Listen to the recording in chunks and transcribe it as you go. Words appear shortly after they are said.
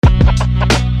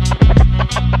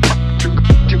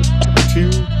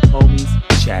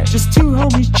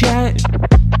chat.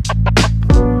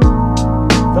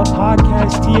 The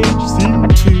podcast THC.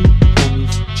 Two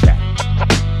homies chat.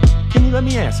 Can you let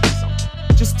me ask you something?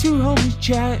 Just two homies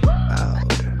chat.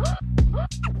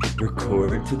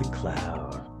 Record to the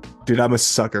cloud. Dude, I'm a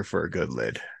sucker for a good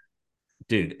lid.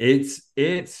 Dude,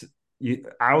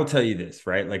 I will tell you this,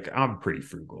 right? Like, I'm pretty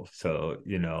frugal. So,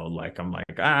 like, I'm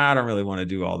like, I don't really want to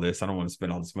do all this. I don't want to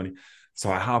spend all this money.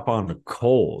 So I hop on to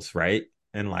Kohl's, right?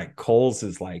 And like Kohl's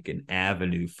is like an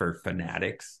avenue for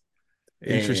fanatics.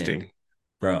 Interesting. And,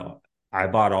 bro, I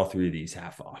bought all three of these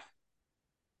half off.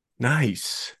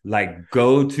 Nice. Like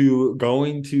going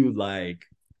to like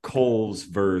Kohl's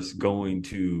versus going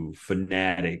to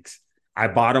Fanatics. I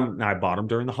bought them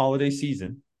during the holiday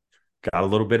season. Got a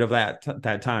little bit of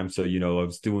that time. So, I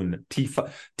was doing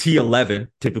T11,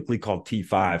 typically called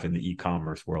T5 in the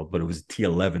e-commerce world, but it was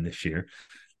T11 this year.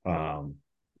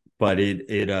 But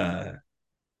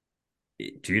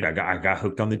dude, I got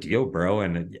hooked on the deal, bro.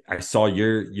 And I saw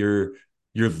your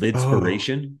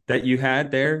lidspiration that you had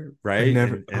there, right?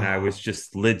 And I was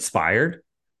just lidspired.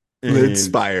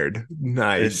 Lidspired.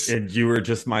 Nice. And you were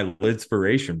just my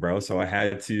lidspiration, bro. So I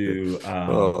had to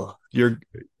your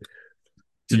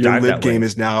lid game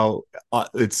is now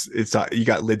it's you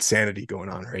got Lidsanity going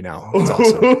on right now. It's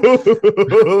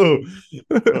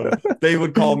awesome. They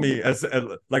would call me as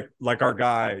like our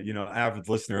guy, average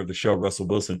listener of the show, Russell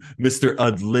Wilson, Mr.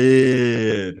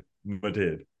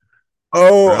 Unlimited.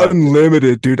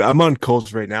 Unlimited, dude. I'm on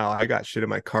Kohl's right now. I got shit in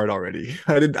my cart already.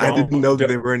 I didn't know that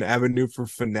they were an avenue for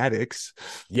fanatics.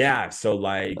 Yeah, so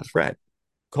like that's right.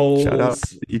 Kohl's shout out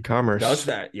to e-commerce does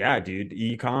that. Yeah, dude.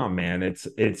 E-com, man. It's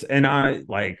and I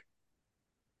like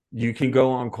you can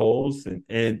go on Kohl's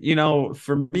and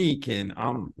for me,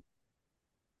 I'm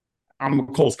a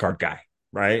Kohl's card guy,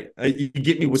 right? You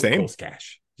get me with Kohl's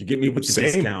cash. You get me with the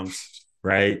discounts,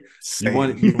 right? You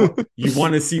want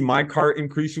to see my cart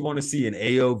increase. You want to see an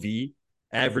AOV,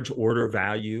 average order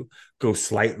value, go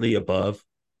slightly above,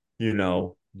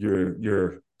 your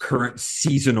current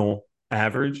seasonal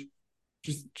average.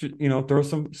 Just throw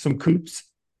some coops,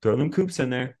 throw them coops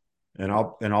in there, and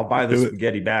I'll buy the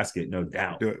spaghetti basket, no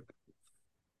doubt. Do it.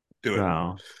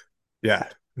 No. Yeah,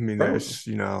 I mean, there's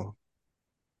I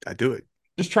do it.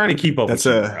 Just trying to keep up with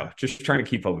you, bro. Just trying to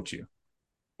keep up with you.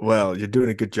 Well, you're doing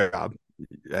a good job,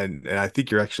 and I think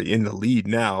you're actually in the lead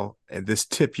now. And this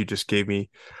tip you just gave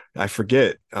me, I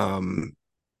forget that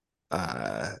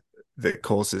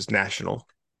Kohl's is national.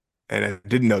 And I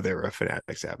didn't know they were a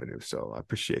Fanatics Avenue, so I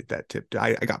appreciate that tip.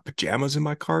 I got pajamas in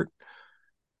my cart.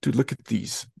 Dude, look at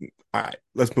these. All right,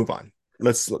 let's move on.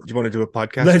 Do you want to do a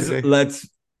podcast today?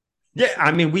 Yeah,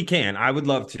 I mean, we can. I would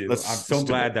love to. I'm so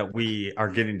glad that we are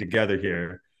getting together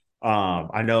here.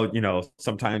 I know,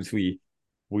 sometimes we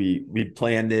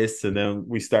plan this and then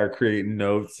we start creating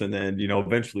notes and then,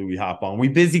 eventually we hop on. We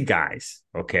busy guys,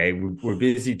 okay? We're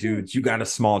busy dudes. You got a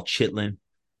small chitlin,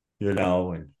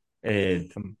 and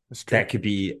that could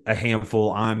be a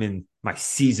handful. I'm in my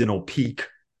seasonal peak,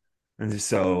 and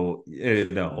so it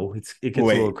gets a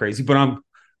little crazy. But I'm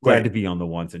glad to be on the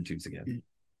ones and twos again.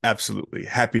 Absolutely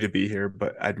happy to be here,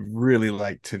 but I'd really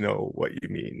like to know what you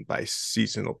mean by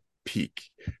seasonal peak.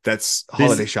 That's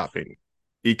holiday shopping,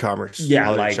 e-commerce.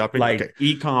 Yeah, shopping. Okay.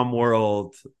 E-com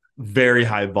world, very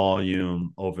high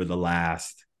volume over the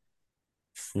last.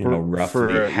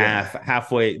 Roughly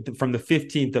halfway from the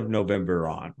 15th of November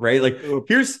on, right? Like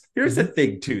here's the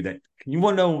thing too, that you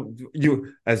want to know,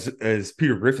 you as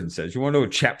Peter Griffin says, you want to know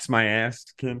what chaps my ass,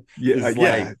 Kim?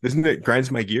 Yeah. Isn't it grinds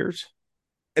my gears?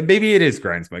 Maybe it is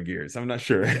grinds my gears. I'm not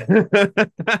sure.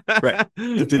 Right.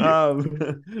 But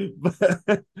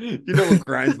what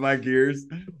grinds my gears?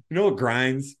 What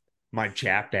grinds my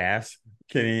chapped ass,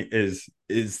 Kenny, is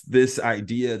this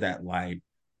idea that like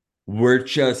we're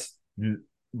just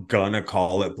gonna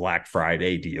call it Black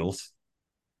Friday deals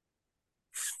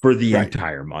for the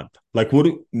entire month. Like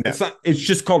it's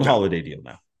just called holiday deal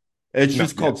now. It's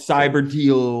just called cyber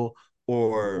deal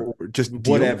or just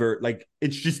whatever. Like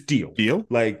it's just deal.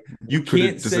 Like you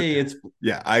can't say it's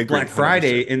I agree, Black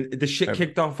Friday 100%. And the shit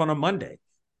kicked off on a Monday.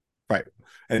 Right.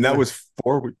 And that was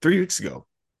 3 weeks ago.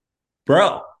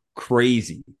 Bro,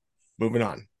 crazy. Moving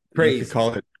on. Crazy. You could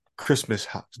call it Christmas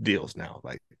deals now.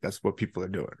 Like that's what people are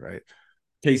doing, right?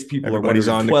 In case people everybody's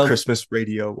on the Christmas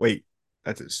radio. Wait,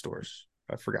 that's at stores.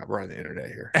 I forgot we're on the internet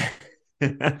here.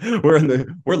 We're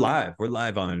live. We're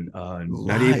live on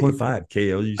 98.5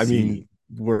 KLUC. I mean,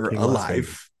 we're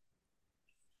alive.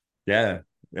 Yeah,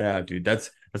 dude. That's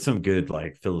some good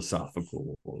like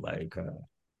philosophical like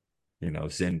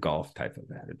Zen golf type of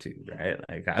attitude, right?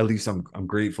 Like at least I'm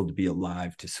grateful to be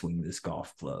alive to swing this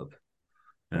golf club.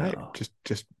 Right.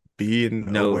 Just being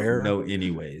No, aware, no,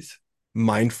 anyways.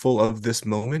 mindful of this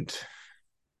moment.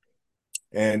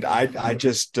 And I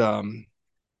just I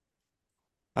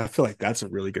feel like that's a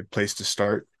really good place to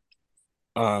start.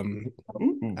 Um,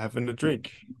 Ooh. Having a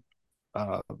drink,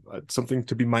 uh, something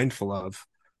to be mindful of.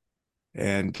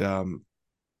 And friend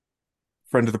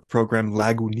of the program,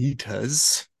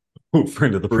 Lagunitas,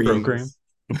 Friend of the program. brings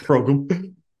The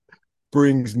program.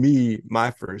 brings me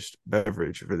my first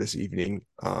beverage for this evening.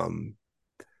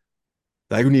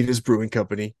 Lagunitas Brewing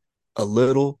Company, a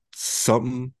little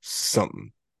something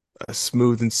something, a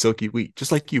smooth and silky wheat,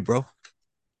 just like you, bro.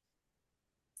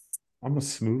 I'm a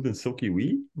smooth and silky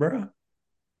wheat, bruh.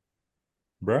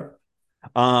 Bruh.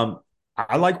 Um,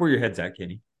 I like where your head's at,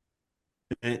 Kenny.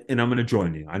 And I'm gonna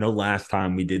join you. I know last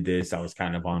time we did this, I was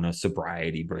kind of on a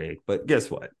sobriety break, but guess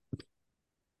what?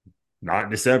 Not in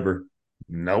December.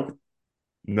 Nope.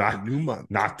 A Not new month,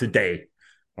 not today.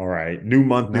 All right. New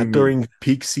month, new not me. during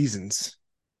peak seasons.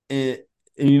 And,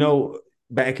 you know,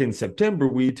 back in September,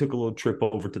 we took a little trip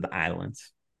over to the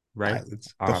islands, right?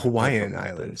 Islands, the I've heard Hawaiian about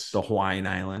this, Islands. the Hawaiian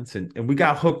Islands, and we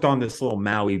got hooked on this little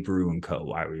Maui Brew and Co.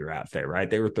 while we were out there, right?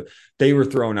 They were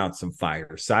throwing out some fire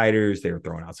ciders, they were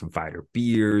throwing out some fire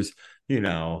beers,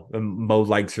 Mo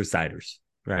likes her ciders,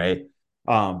 right?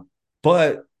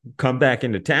 But come back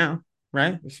into town,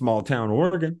 right? Small town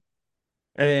Oregon,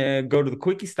 and go to the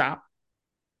quickie stop,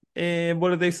 and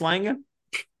what are they slanging?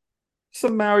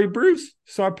 Some Maui brews.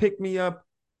 So I picked me up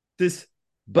this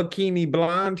bikini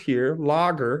blonde here,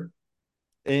 lager,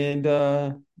 and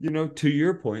to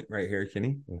your point right here,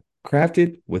 Kenny,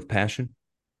 crafted with passion,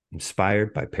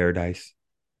 inspired by paradise.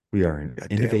 We are an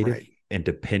Goddamn innovative, right.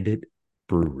 independent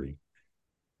brewery.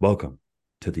 Welcome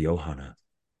to the Ohana.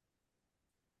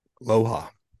 Aloha.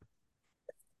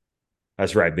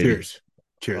 That's right, baby. Cheers.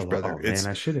 Cheers, Oh, brother. oh man,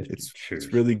 I should have. It's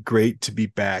Cheers. really great to be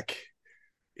back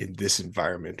in this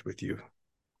environment with you.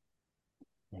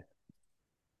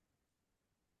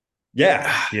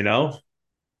 Yeah,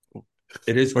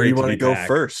 it is Where do you great to want be to go back.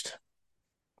 first?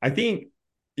 I think,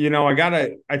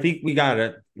 I think we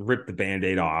gotta rip the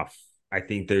band-aid off. I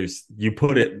think you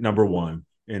put it number one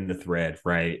in the thread,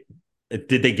 right?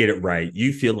 Did they get it right?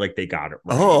 You feel like they got it right.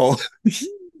 Oh,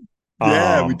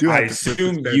 yeah, we do I have to flip this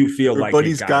assume band. you feel like it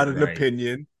Everybody's got got it an right.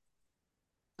 opinion.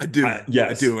 I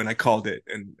Yes. do, and I called it,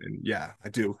 and yeah, I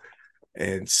do.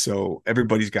 And so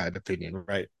everybody's got an opinion,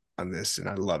 right, on this, and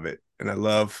I love it. And I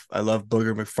love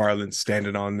Booger McFarland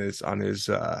standing on his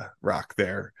rock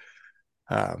there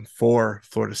for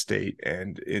Florida State.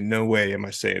 And in no way am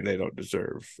I saying they don't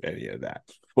deserve any of that.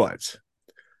 But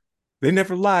they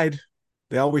never lied.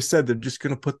 They always said they're just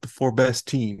gonna put the four best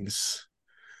teams.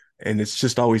 And it's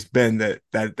just always been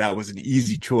that was an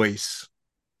easy choice.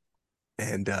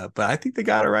 And but I think they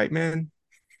got it right, man.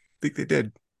 I think they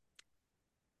did.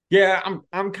 Yeah,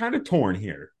 I'm kind of torn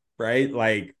here, right?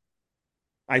 Like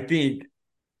I think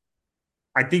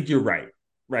I think you're right,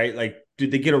 right? Like,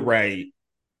 did they get it right?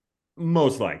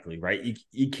 Most likely, right?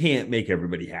 You can't make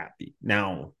everybody happy.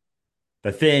 Now,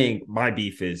 the thing, my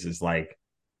beef is like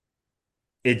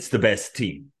it's the best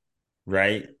team,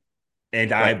 right?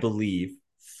 And I Right. believe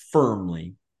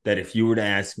firmly that if you were to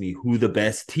ask me who the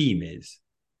best team is,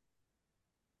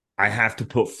 I have to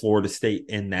put Florida State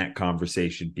in that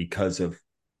conversation because of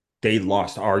they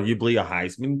lost arguably a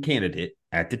Heisman candidate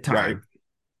at the Right. time,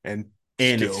 And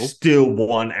and it's still still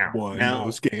won out. won those Now,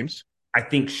 games. I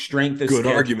think strength of Good schedule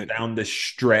argument. down the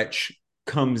stretch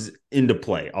comes into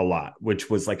play a lot, which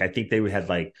was like I think they had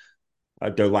like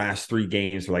their last three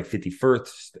games were like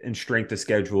 51st in strength of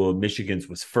schedule. Michigan's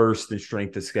was first in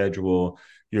strength of schedule.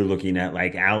 You're looking at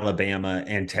like Alabama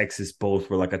and Texas both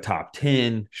were like a top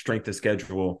 10 strength of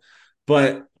schedule.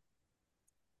 But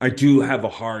I do have a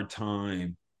hard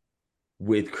time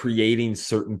with creating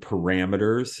certain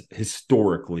parameters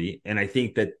historically. And I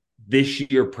think that this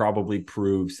year probably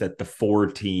proves that the four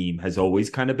team has always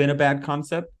kind of been a bad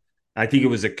concept. I think it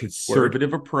was a Word.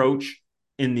 conservative approach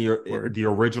in Word. the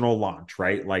original launch,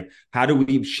 right? Like, how do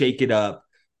we shake it up,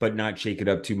 but not shake it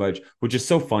up too much? Which is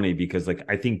so funny because, like,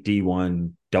 I think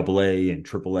D1, AA, and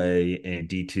AAA, and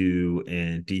D2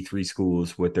 and D3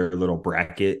 schools with their little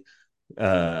bracket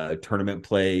tournament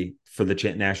play for the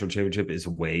national championship is a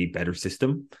way better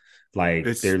system. Like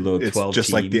It's their little it's 12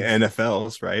 just like the team.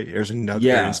 NFLs, right? Here's another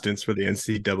Yeah, instance where the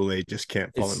NCAA just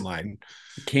can't fall in it's line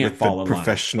can't with the fall in line.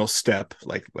 professional step.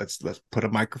 Like let's put a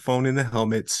microphone in the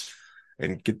helmets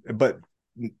and get. But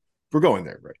we're going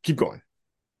there, right? Keep going.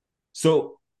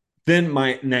 So then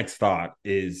my next thought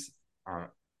is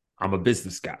I'm a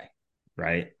business guy,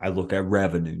 right? I look at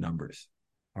revenue numbers.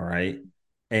 All right.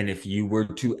 And if you were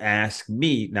to ask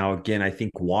me, now again, I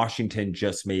think Washington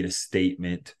just made a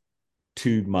statement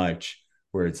too much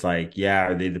where it's like, yeah,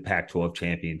 are they the Pac-12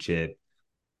 championship?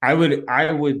 I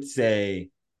would say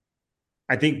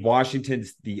I think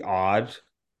Washington's the odd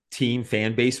team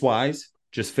fan base wise,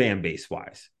 just fan base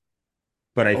wise.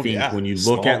 But I Oh think yeah, when you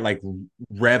look at small. like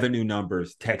revenue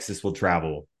numbers, Texas will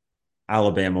travel,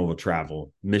 Alabama will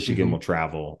travel, Michigan Hmm. will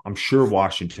travel. I'm sure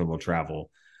Washington will travel.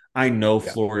 I know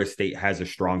Yeah, Florida State has a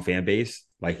strong fan base,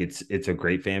 like it's a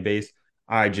great fan base.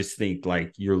 I just think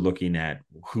like you're looking at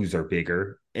who's are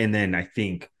bigger, and then I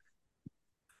think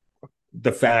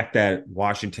the fact that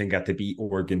Washington got to beat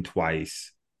Oregon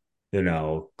twice,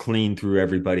 clean through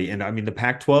everybody. And I mean, the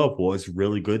Pac 12 was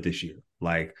really good this year.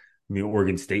 Like, I mean,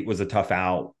 Oregon State was a tough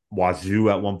out. Wazoo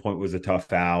at one point was a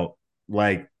tough out.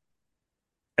 Like,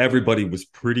 everybody was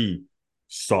pretty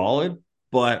solid,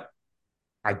 but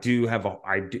I do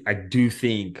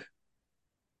think,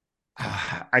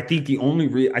 I think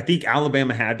I think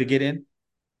Alabama had to get in,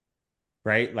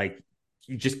 right? Like,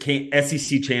 you just can't,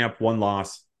 SEC champ, one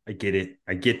loss. I get it.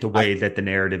 I get the I way that the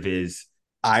narrative is.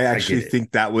 I I get actually it.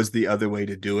 think that was the other way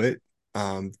to do it.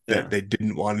 That Yeah. they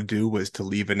didn't want to do was to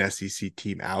leave an SEC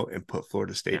team out and put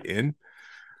Florida Yeah. State in.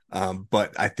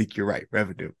 But I think you're right.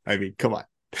 Revenue. I mean, come on.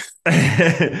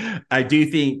 I do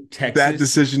think That Texas,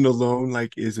 decision alone,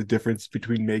 like, is a difference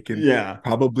between making yeah,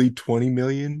 probably 20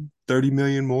 million, 30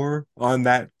 million more on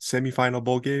that semifinal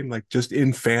bowl game, like just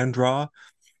in fan draw.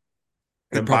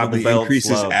 It them Bible probably Belts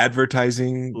increases love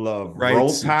advertising roll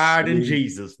rights. tide I in mean,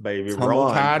 Jesus, baby. come Roll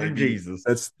on. tide I in mean, Jesus.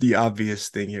 that's the obvious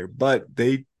thing here. But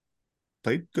they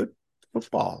played good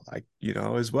football, like,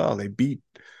 as well. They beat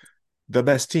the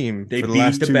best team They for the beat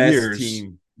last the two best years,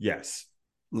 team, yes,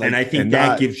 and I like, and think that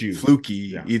not gives you, fluky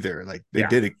yeah, either. Like, they yeah.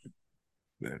 did it.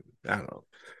 I don't know.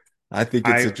 I think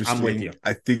it's I'm with interesting. you,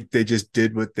 I think they just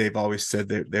did what they've always said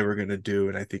that they were going to do.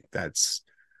 And I think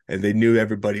and they knew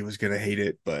everybody was going to hate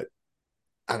it, but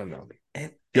I don't know. You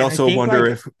and I also think wonder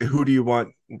like if who do you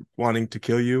want wanting to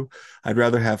kill you? I'd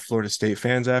rather have Florida State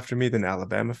fans after me than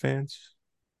Alabama fans.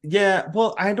 yeah,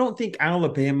 well, I don't think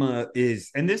Alabama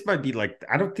is, and this might be like,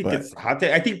 I don't think But it's hot.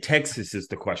 I think Texas is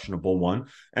the questionable one.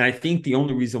 And I think the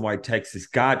only reason why Texas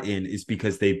got in is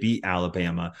because they beat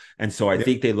Alabama. And so I yeah,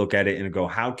 think they look at it and go,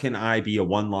 how can I be a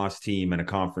one loss team and a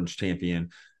conference champion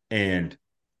and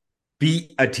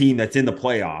beat a team that's in the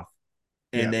playoff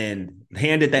and yeah, then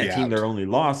handed be that team out. their only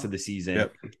loss of the season?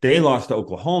 Yep. They lost to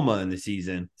Oklahoma in the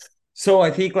season. So I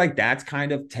think like that's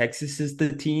kind of Texas is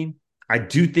the team. I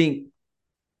do think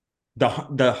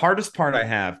the hardest part I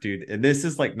have, dude, and this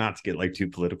is like not to get like too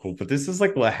political, but this is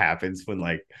like what happens when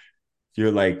like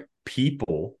you're like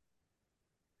people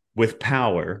with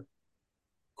power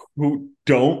who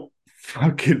don't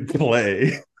fucking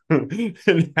play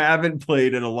and haven't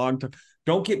played in a long time.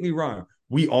 Don't get me wrong,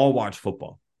 we all watch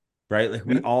football, right? Like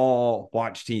we Yeah. all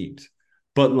watch teams,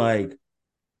 but like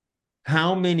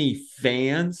how many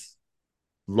fans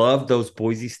loved those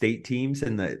Boise State teams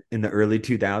in the early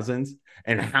 2000s,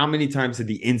 and how many times did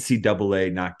the NCAA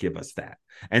not give us that?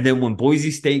 And then when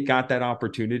Boise State got that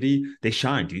opportunity, they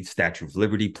shined, dude. Statue of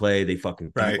Liberty play, they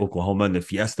fucking beat Right. Oklahoma in the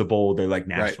Fiesta Bowl. They're like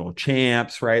Right. national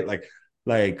champs, right?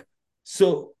 Like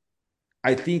so.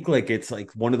 I think like it's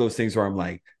like one of those things where I'm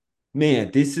like,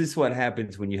 man, this is what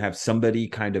happens when you have somebody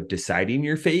kind of deciding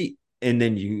your fate, and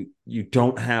then you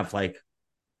don't have like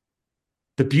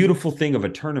the beautiful thing of a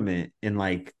tournament and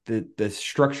like the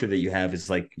structure that you have is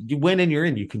like you win and you're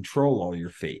in, you control all your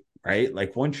fate, right?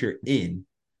 Like once you're in,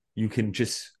 you can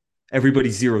just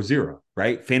everybody's 0-0,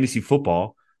 right? Fantasy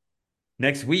football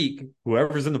next week,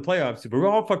 whoever's in the playoffs, we're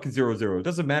all fucking 0-0. It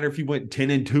doesn't matter if you went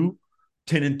 10-2,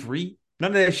 10-3.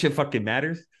 None of that shit fucking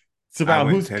matters. It's I about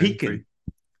went who's 10-3. peaking.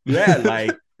 Yeah,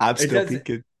 like I'm it still doesn't,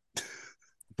 peeking.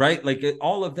 right? Like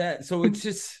all of that. So it's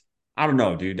just, I don't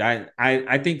know, dude.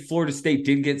 I think Florida State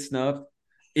did get snubbed.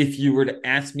 If you were to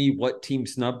ask me what team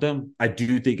snubbed them, I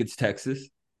do think it's Texas.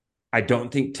 I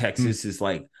don't think Hmm. Texas is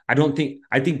like, I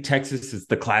think Texas is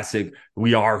the classic,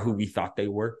 we are who we thought they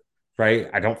were, right?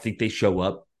 I don't think they show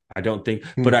up. I don't think,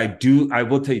 Hmm. but I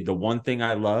will tell you the one thing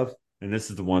I love, and this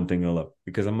is the one thing I love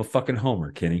because I'm a fucking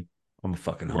homer, Kenny. I'm a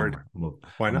fucking Word. homer.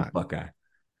 Why I'm a not? Buckeye.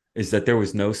 Is that there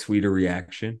was no sweeter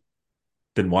reaction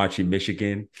than watching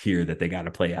Michigan hear that they got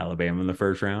to play Alabama in the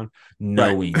first round,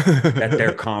 Right. knowing that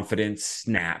their confidence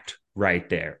snapped right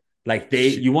there. Like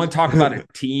Shit. you want to talk about a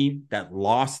team that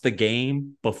lost the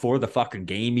game before the fucking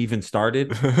game even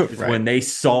started is Right. when they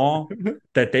saw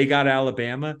that they got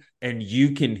Alabama and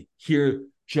you can hear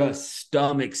just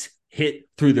stomachs hit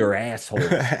through their assholes.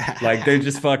 Like they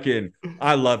just fucking,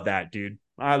 I love that, dude.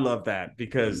 I love that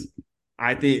because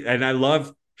I think, and I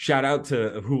love shout out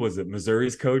to who was it?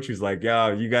 Missouri's coach who's like,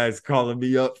 yo, you guys calling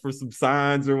me up for some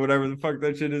signs or whatever the fuck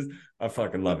that shit is. I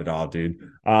fucking love it all, dude.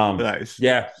 Nice.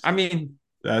 Yeah, I mean,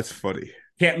 That's funny.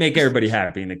 can't make everybody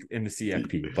happy in the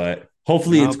CFP, but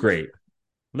hopefully it's No. great.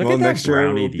 Look Well, at that next year it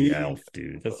Brownie will the be. elf,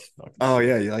 dude. That's fucking Oh sick.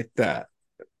 yeah, you like that?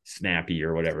 Snappy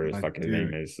or whatever his Like, fucking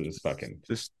name dude, is fucking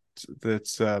just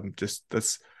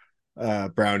that's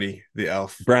Brownie the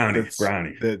elf. That's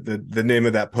Brownie. the name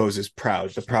of that pose is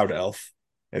Proud, the Proud Elf,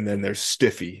 and then there's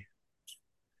Stiffy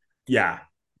Yeah,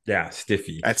 yeah,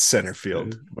 Stiffy. at center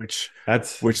field,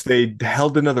 That's which they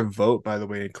held another vote by the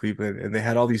way in Cleveland, and they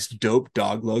had all these dope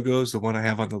dog logos. The one I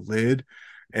have on the lid,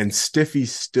 and Stiffy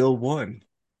still won.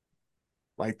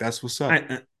 Like that's what's up.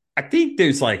 I think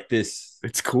there's like this.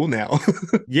 It's cool now.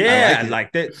 I like Yeah, it.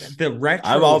 like the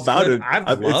I'm all retros about good. it.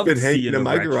 I've It's loved been hanging seeing in the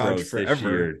my garage retros this year,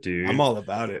 forever. I'm dude. all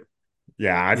about it.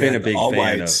 Yeah, I've been Yeah, a big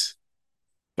fan of.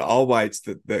 the all whites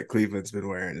that Cleveland's been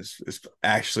wearing is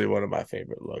actually one of my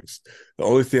favorite looks. The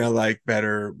only thing I like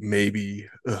better, maybe,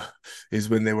 is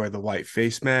when they wear the white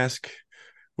face mask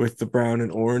with the brown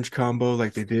and orange combo,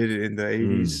 like they did in the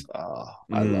 '80s. Mm, Oh,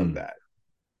 I love mm. that.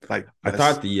 Like I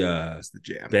thought that's the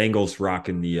jam. Bengals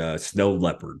rocking the snow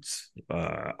leopards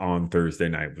on Thursday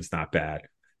night was not bad,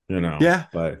 Yeah,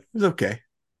 But it's okay.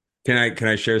 can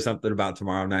I share something about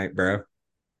tomorrow night, bro?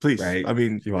 Please, Right? I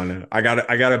mean, You want to? I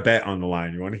got a bet on the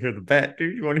line. You want to hear the bet,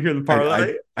 dude? You want to hear the I I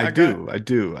parlay? I I got. do, I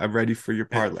do. I'm ready for your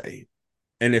parlay.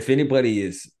 And if anybody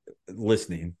is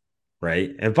listening,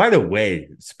 right? And by the way,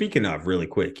 speaking of really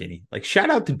quick, Kenny, like shout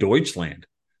out to Deutschland.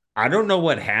 I don't know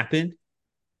what happened,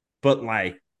 but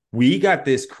like we got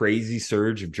this crazy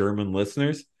surge of German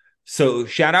listeners. So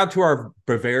shout out to our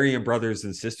Bavarian brothers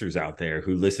and sisters out there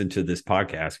who listen to this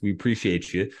podcast. We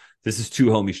appreciate you. This is two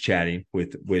homies chatting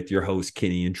with your host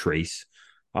Kenny and Trace.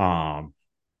 Um,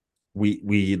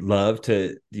 we love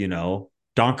to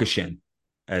Dankeschön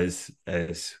as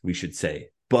we should say,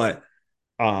 but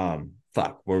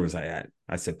fuck, where was I at?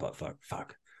 I said but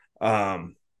fuck.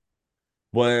 Um,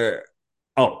 where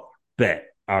oh bet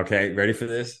okay, ready for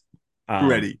this?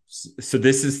 Ready. So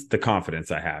this is the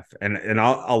confidence I have, and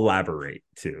I'll elaborate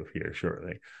too here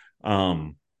shortly.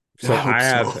 I So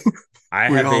hope so. I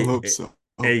We have all hope so.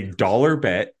 a dollar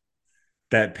bet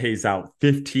that pays out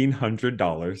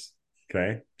 $1,500.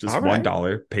 Okay, just All right.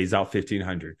 $1 pays out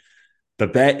 1,500. The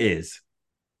bet is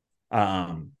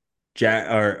Jack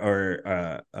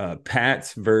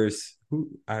Pats versus who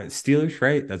Steelers,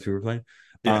 right? That's who we're playing.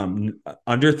 Yeah.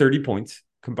 Under 30 points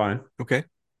combined. Okay.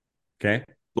 Okay.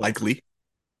 Likely.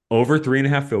 Over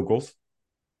 3.5 field goals.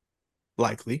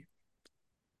 Likely.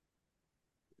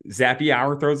 Zappy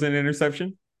Hour throws an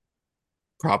interception.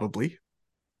 Probably.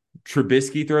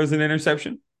 Trubisky throws an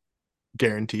interception.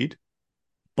 Guaranteed.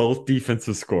 Both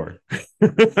defenses score.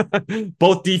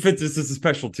 Both defenses is a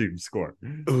special team score.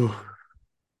 Ooh,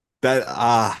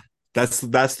 that that's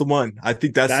the one. I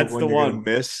think that's the That's one the you're gonna one.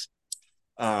 miss.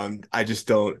 I just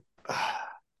don't.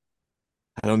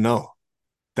 I don't know.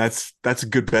 That's a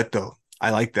good bet though. I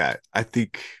like that. I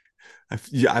think.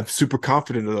 Yeah, I'm super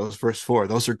confident of those first four.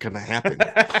 Those are gonna happen.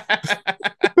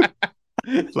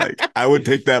 Like I would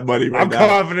take that money right I'm now.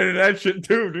 confident in that shit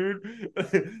too,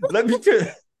 dude. Let me tell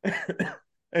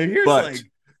and here's But like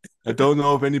I don't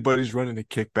know if anybody's running a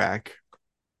kickback.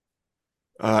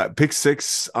 Pick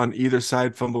six on either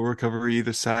side, fumble recovery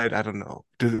either side. I don't know.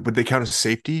 Would they count as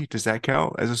safety? Does that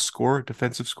count as a score,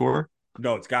 defensive score?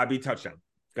 no, it's gotta be touchdown.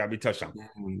 Gotta be touchdown.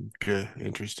 Good,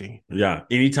 interesting. Yeah.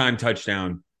 Anytime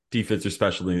touchdown, defense or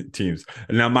special teams.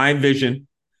 And now my vision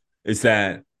is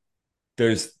that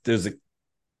there's a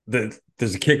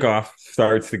there's a kickoff,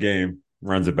 starts the game,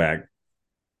 runs it back.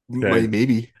 Okay.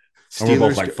 Maybe And we're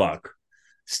both Steelers. like, fuck.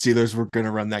 Steelers were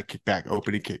gonna run that kickback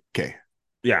opening kick. Okay,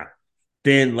 Yeah.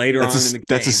 Then later on in the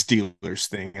that's a game, Steelers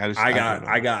thing. I I don't got know.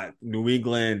 I got New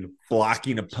England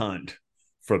blocking a punt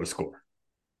for the score.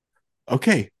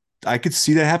 Okay, I could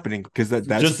see that happening because that's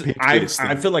Just a Patriots I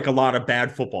thing. feel like a lot of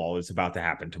bad football is about to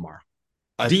happen tomorrow.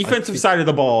 I Defensive think side of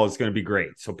the ball is going to be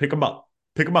great. So pick them up.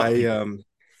 Pick them up, I people. um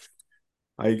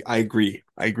I agree.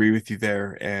 I agree with you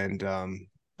there, and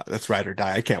that's ride or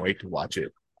die. I can't wait to watch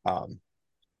it. Um,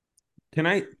 Can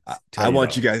I tell I you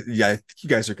want you though, guys. Yeah, I think you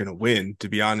guys are gonna win. To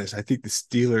be honest, I think the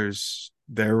Steelers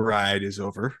their ride is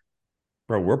over.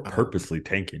 bro? We're Um, purposely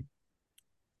tanking.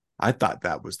 I thought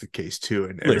that was the case too,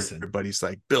 and Listen, everybody's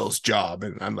like Bill's job,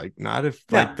 and I'm like, not if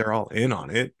like no, they're all in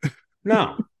on it.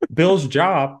 no. Bill's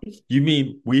job. You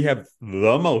mean we have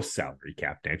the most salary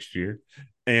cap next year,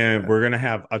 and Yeah. we're gonna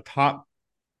have a top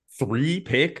three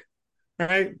pick,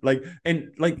 right? Like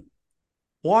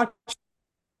watch,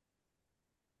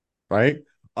 right?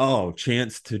 Oh,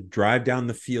 chance to drive down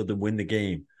the field and win the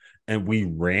game. and we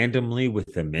randomly,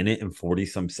 with a minute and 40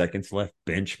 some seconds left,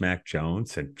 bench Mac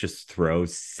Jones and just throw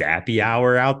Sappy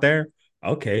Hour out there,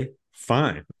 okay,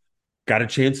 fine. Got a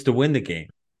chance to win the game.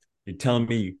 You're telling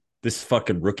me this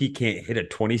fucking rookie can't hit a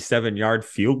 27-yard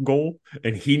field goal?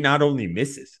 And he not only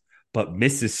misses, but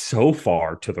misses so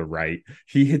far to the right,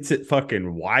 he hits it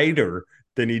fucking wider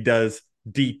than he does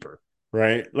deeper,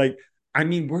 right? Like, I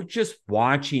mean, we're just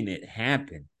watching it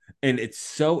happen. And it's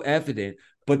so evident.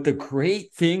 But the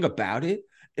great thing about it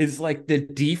is like the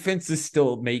defense is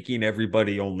still making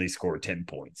everybody only score 10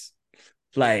 points.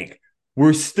 Like,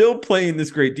 we're still playing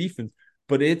this great defense,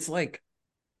 but it's like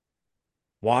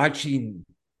watching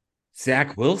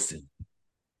Zach Wilson.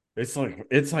 It's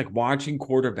like watching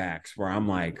quarterbacks where I'm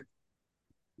like,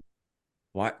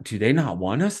 what do they not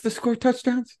want us to score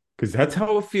touchdowns? Because that's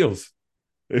how it feels.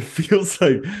 It feels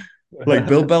like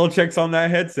Bill Belichick's on that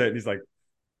headset and he's like,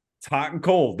 it's hot and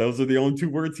cold. Those are the only two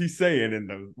words he's saying.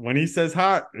 And when he says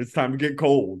hot, it's time to get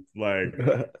cold. Like,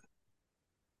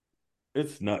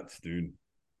 it's nuts, dude.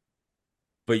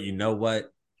 But you know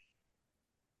what,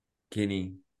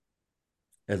 Kenny?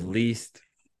 At least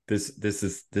this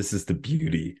is the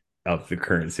beauty of the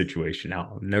current situation.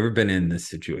 Now, I've never been in this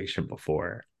situation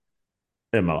before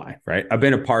in my life, right? I've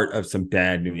been a part of some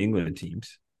bad New England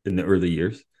teams in the early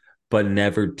years, but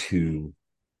never 2-10,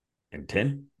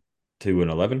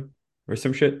 2-11, or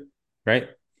some shit, right?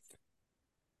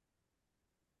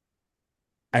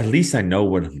 At least I know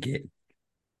what I'm getting,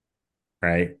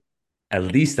 right? At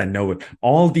least I know what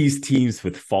all these teams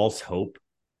with false hope,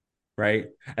 right?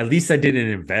 At least I didn't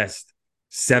invest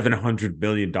 $700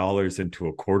 million into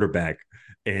a quarterback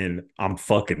and I'm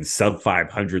fucking sub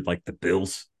 500 like the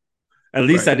Bills. At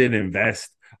least I Right. didn't invest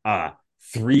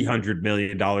 $300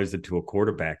 million into a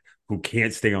quarterback who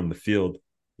can't stay on the field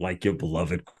like your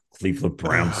beloved Cleveland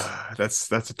Browns.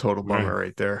 That's a total bummer Right.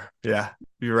 right there. Yeah,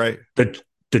 you're right.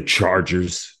 The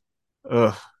Chargers.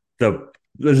 Ugh. The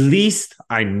at least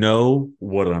I know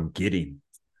what I'm getting.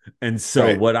 And so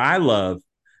Right. what I love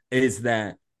is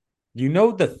that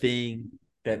the thing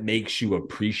that makes you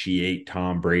appreciate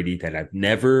Tom Brady that I've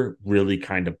never really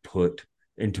kind of put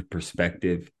into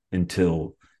perspective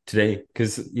until today.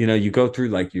 Cause you go through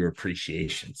like your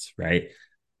appreciations, right?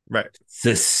 Right.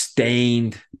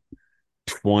 Sustained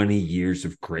 20 years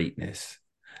of greatness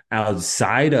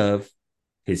outside of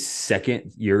his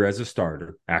second year as a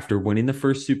starter after winning the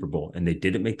first Super Bowl, and they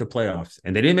didn't make the playoffs,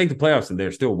 and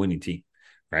they're still a winning team,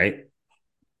 right?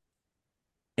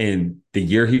 And the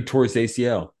year he tore his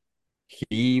ACL,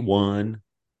 he won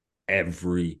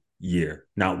every year.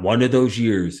 Not one of those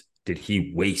years did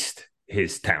he waste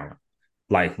his talent.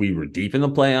 Like, we were deep in the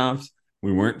playoffs.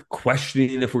 We weren't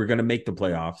questioning if we are going to make the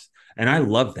playoffs. And I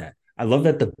love that. I love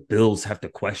that the Bills have to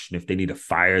question if they need to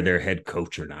fire their head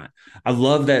coach or not. I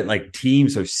love that like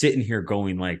teams are sitting here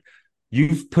going like,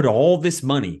 you've put all this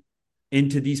money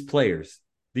into these players,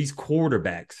 these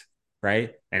quarterbacks,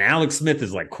 right? And Alex Smith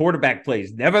is like, quarterback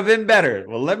plays never been better.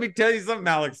 Well, let me tell you something,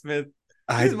 Alex Smith.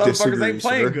 I These motherfuckers disagree, ain't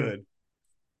playing sir. good.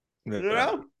 You Yeah.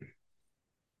 know?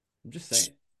 I'm just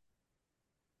saying.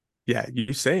 Yeah,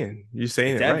 you saying It's it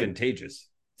right. advantageous.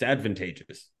 It's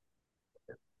advantageous.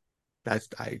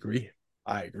 I agree.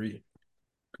 I agree.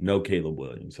 No Caleb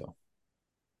Williams, though.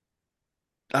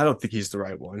 I don't think he's the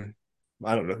right one.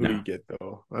 I don't know who you No. get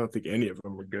though. I don't think any of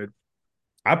them were good.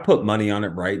 I put money on it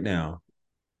right now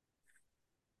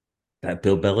that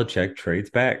Bill Belichick trades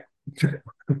back.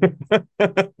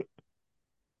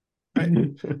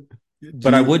 Right.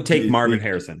 But I would Do take you Marvin think?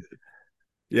 Harrison.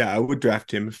 Yeah, I would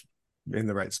draft him in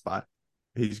the right spot.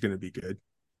 He's going to be good.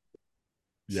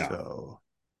 Yeah. So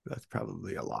that's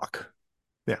probably a lock.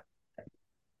 Yeah.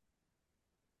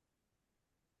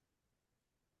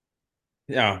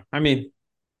 Yeah. I mean,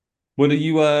 what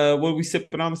are we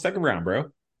sipping on the second round,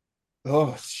 bro?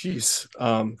 Oh, jeez.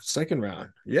 Second round.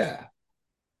 Yeah.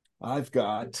 I've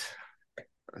got,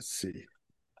 let's see.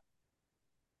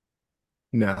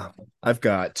 No, I've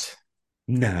got,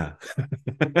 Nah.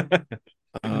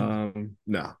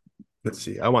 no. Let's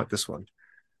see. I want this one.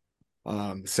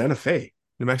 Santa Fe,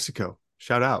 New Mexico.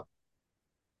 Shout out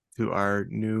to our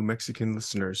New Mexican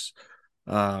listeners.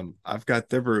 I've got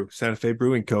their brew, Santa Fe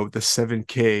Brewing Co., the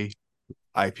 7K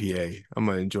IPA. I'm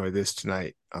gonna enjoy this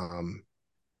tonight.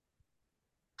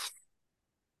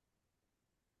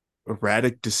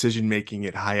 Erratic decision making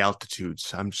at high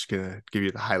altitudes. I'm just gonna give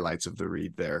you the highlights of the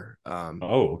read there.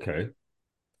 Oh, okay.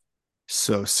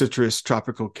 So citrus,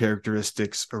 tropical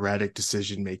characteristics, erratic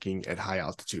decision making at high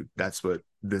altitude. That's what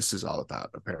this is all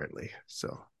about, apparently.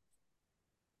 So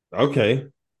Okay.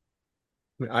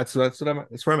 that's what I'm.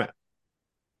 That's where I'm at.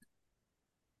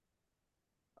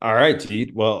 All right,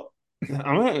 Teed. Well,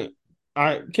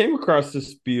 I came across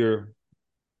this beer,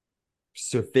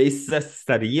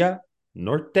 Cervecería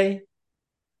Norte.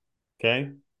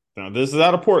 Okay. Now this is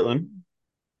out of Portland,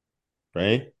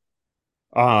 right?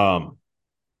 Um,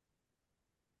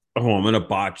 I'm gonna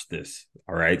botch this.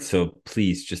 All right. So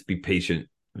please just be patient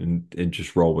and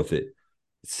just roll with it.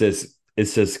 It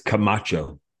says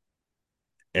Camacho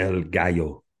El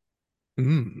Gallo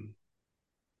Mm.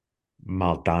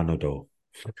 Maldonado.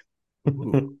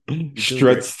 Ooh, you're doing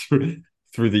great. Struts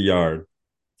through the yard.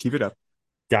 Keep it up.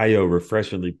 Gallo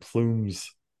refreshingly plumes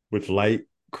with light,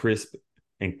 crisp,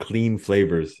 and clean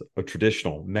flavors of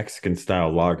traditional Mexican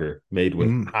style lager made with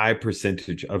Mm. high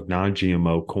percentage of non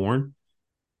GMO corn,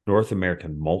 North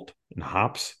American malt, and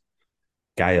hops.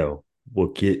 Gallo will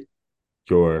get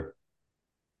your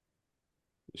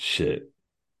shit.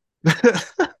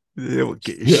 It will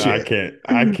get your Yeah, I shit. can't.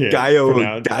 I can't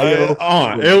pronounce. Gallo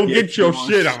will It'll get get your your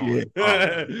shit on. shit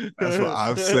on. That's what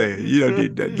I'm saying. You don't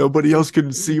need that. Nobody else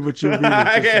can see what you're reading.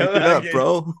 Just make it up,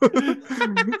 bro.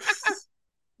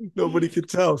 Nobody can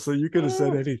tell, so you could have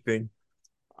said anything.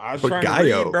 I was But trying to read,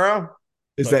 Gallo, bro.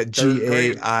 is But that third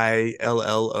grade.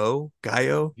 Gillo?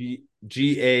 Gallo?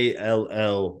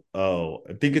 Gallo.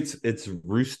 I think it's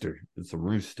rooster. It's a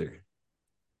rooster.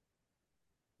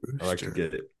 I like to Rooster.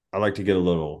 get it. I like to get a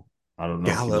little. I don't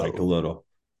know if you like a Gallo. little.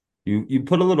 You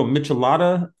put a little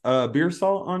michelada beer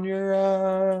salt on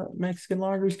your Mexican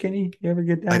lagers, Kenny? You ever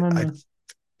get I, down on I the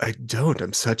I don't.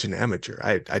 I'm such an amateur.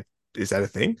 I is that a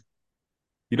thing?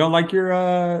 You don't like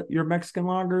your Mexican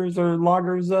lagers or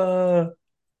lagers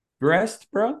dressed,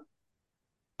 bro?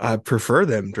 I prefer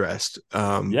them dressed. But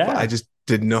I Yeah. just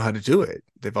didn't know how to do it.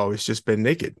 They've always just been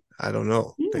naked. I don't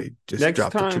know. Yeah. They just Next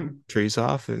drop the time, trees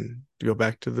off and go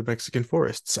back to the Mexican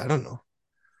forests. I don't know.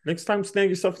 next time snag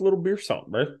yourself a little beer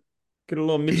salt, bro. Get a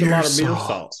little Beer michelada beer salt.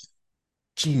 salt.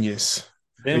 Genius.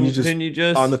 And you Then just then you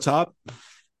on the just top,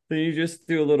 then you just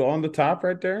do a little on the top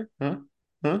right there. Huh?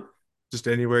 Huh? just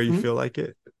anywhere you Hmm? feel like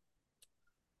it.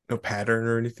 No pattern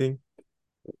or anything.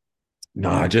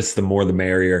 Nah, just the more the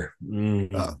merrier.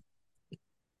 Uh,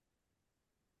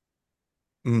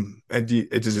 And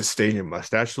does it stain your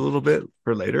mustache a little bit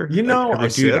for later? Like every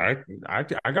Dude, sip, I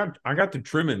got the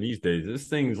trimming these days. This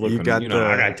thing's you looking, got I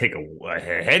gotta take a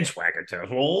head swagger test.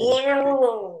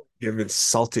 The giving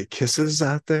salty kisses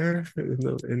out there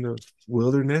in the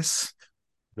wilderness,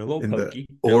 little in the pokey,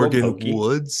 the little Oregon pokey.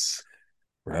 woods.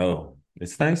 Bro,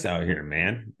 it's nice out here,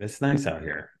 man. It's nice out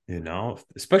here,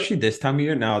 especially this time of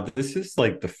year. Now, this is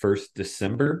like the first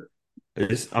December.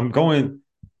 I'm going,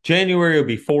 January will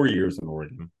be 4 years in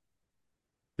Oregon.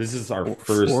 This is our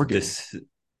first Forgan. this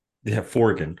yeah,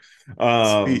 Forgan. Sweet.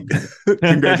 Um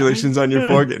Congratulations on your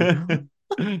Forgan.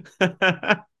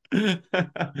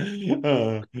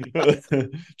 Uh,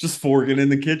 just Forgan in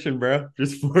the kitchen, bro.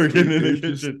 Just Forgan Sweet, in the dude.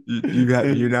 Just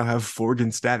kitchen. you now have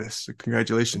Forgan status. So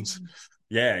congratulations.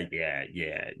 Yeah. Dude,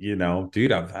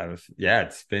 yeah,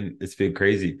 it's been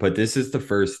crazy. But this is the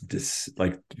first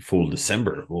like full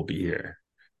December we'll be here.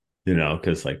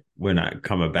 Because like when I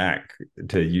coming back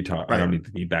to Utah, I Right. don't need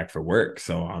to be back for work,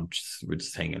 so we're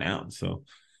just hanging out. So,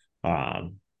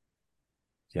 um,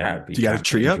 yeah, it'd be You got a kind of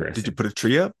tree up? Did you interesting. put a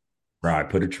tree up? Bro, I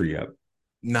put a tree up.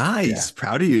 Yeah, Nice.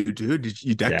 Proud of you, dude.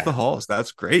 You decked the yeah, halls.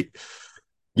 That's great.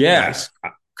 yeah. Nice.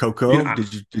 Coco,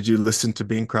 did you listen to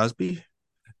Bing Crosby?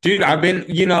 Dude, I've been,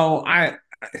 I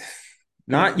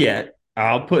not yet.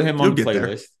 I'll put him You'll on the get there.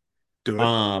 playlist. Do it.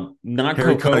 Not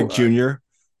Harry Coco. Connick Jr.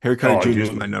 Harry Connick Oh, Jr.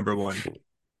 is my dude. number one.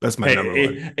 That's my number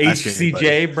one. Hey, Ask anybody.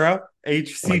 HCJ, bro. My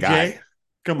HCJ. guy.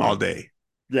 Come All on. day.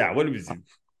 Yeah, what was he? What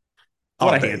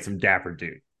All a day. handsome, dapper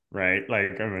dude, right?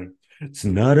 Like, I mean, it's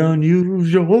not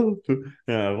unusual.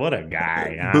 What a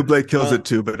guy, huh? Buble kills it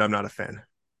too, but I'm not a fan.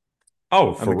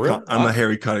 Oh, for real? I'm a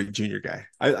Harry Connick Jr. guy.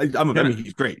 I Can I, mean,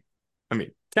 he's great. I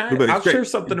mean, I'll Buble's share great.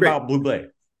 He's something great. about Blue Blade.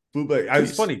 Blue Blade.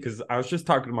 It's Please. funny because I was just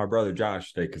talking to my brother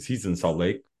Josh today because he's in Salt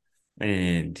Lake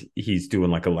and he's doing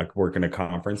like working a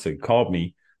conference. So he called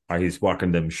me while he's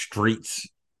walking them streets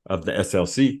of the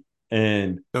SLC.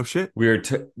 And No shit.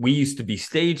 we used to be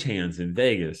stagehands in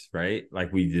Vegas, right?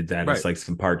 Like we did that as Right. like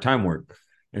some part-time work.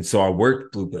 And so I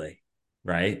worked Blue Blade,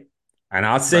 right? And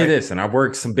I'll say Right. this, and I've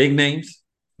worked some big names.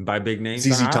 By big names,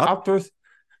 ZZ Top. I'll throw.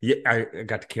 Yeah, I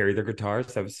got to carry their guitars.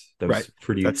 That Right. was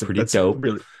pretty That's dope.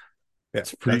 really, yeah,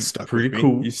 It's that pretty stuck with pretty me. You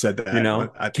cool. said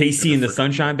that. I Casey never and the forgot that.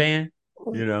 Sunshine Band.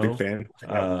 Big fan.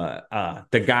 Yep.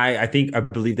 The guy I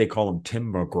believe they call him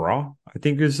Tim McGraw. I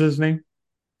think is his name.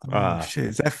 Oh shit.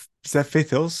 Is that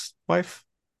Faith Hill's wife?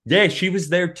 Yeah, she was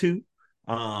there too.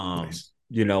 Nice.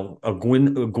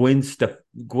 Gwen,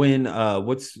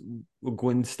 what's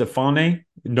Gwen Stefani?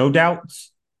 No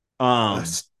doubts. Um,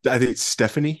 I think it's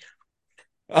Stephanie.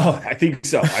 Oh, I think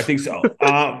so. I think so.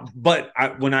 But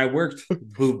when I worked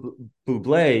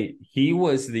Buble, he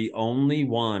was the only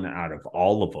one out of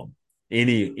all of them,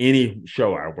 any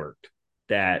show I worked,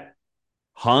 that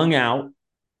hung out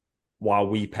while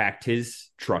we packed his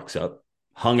trucks up,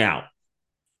 hung out, All right.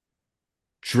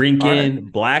 drinking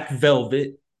black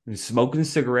velvet and smoking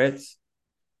cigarettes,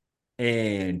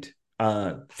 and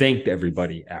thanked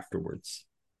everybody afterwards.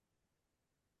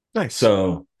 Nice.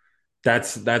 So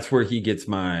that's where he gets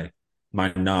my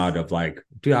nod of like,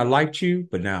 dude, I liked you,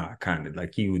 but now I kind of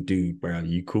like you, dude, bro.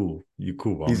 You cool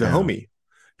on He's a down. homie.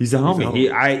 He's a He's a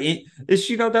homie. homie. It's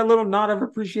that little nod of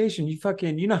appreciation. You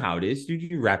fucking, you know how it is, dude.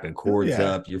 You wrapping Oh chords yeah.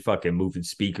 up. You're fucking moving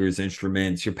speakers,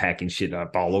 instruments. You're packing shit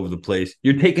up all over the place.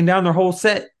 You're taking down their whole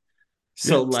set. Yeah.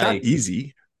 So It's not like,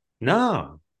 easy.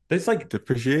 no, there's like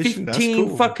Depreciation, that's 15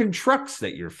 cool. fucking trucks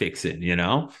that you're fixing.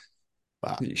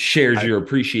 Wow. Shares I your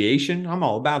appreciation. I'm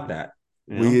all about that.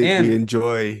 we And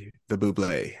enjoy the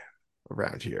buble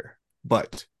around here.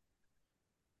 But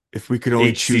if we could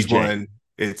only choose HCJ. one,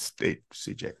 it's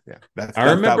CJ. Yeah. I That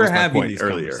remember was my having point these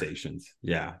earlier. conversations.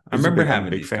 Yeah, I He's a remember big I'm a having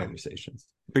big these fan. conversations.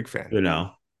 Big fan. You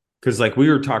know, because like we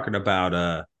were talking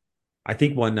about. I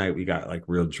think one night we got like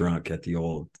real drunk at the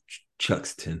old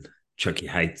Chuckston, Chucky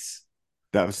Heights,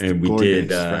 That was the and glory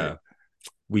days, right?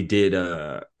 we did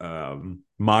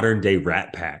modern day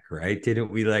Rat Pack, right?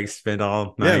 Didn't we like spend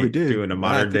all Yeah, we night did. doing a I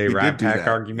modern think day we did Rat do Pack that.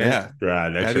 argument? Yeah. Yeah,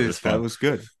 that shit was That fun. was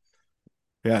good.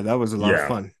 Yeah, that was a lot of Yeah,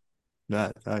 fun.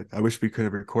 That I wish we could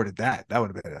have recorded that. That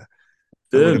would have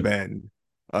dude. been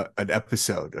an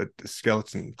episode, a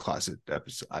skeleton closet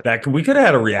episode. That we could have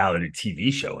had a reality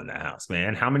TV show in the house,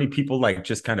 man. How many people like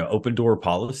just kind of open door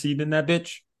policies in that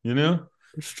bitch?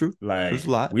 It's true. There's Like a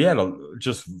lot. we had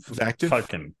just It was active,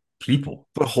 fucking people.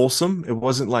 but wholesome. It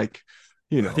wasn't like,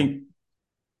 you I know, think,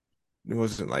 it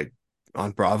wasn't like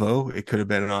on Bravo. It could have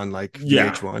been on like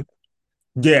yeah, VH1.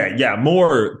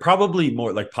 yeah, probably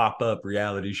more like pop up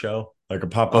reality show, like a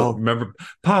pop up. Oh, Remember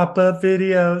pop up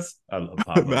videos? I love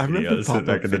pop up I remember videos pop-up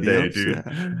back in the day, videos. dude.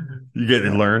 Yeah. You get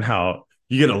to Yeah. learn how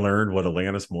you get to learn what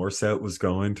Alanis Morissette was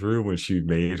going through when she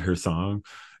made her song.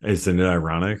 Isn't it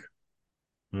ironic?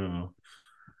 Oh,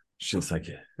 she's like,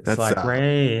 it's That's like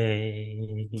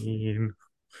rain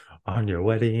on your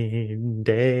wedding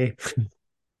day,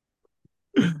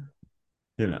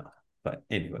 you know. But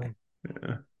anyway,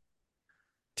 yeah.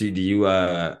 Do you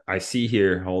I see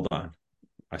here, hold on.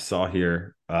 I saw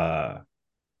here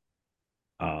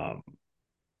um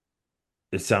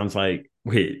it sounds like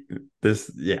wait,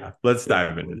 this yeah, let's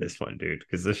dive into this one, dude,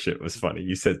 because this shit was funny.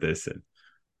 You said this and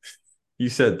you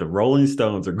said the Rolling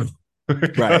Stones are going.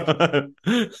 right.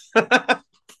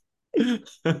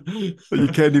 You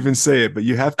can't even say it, but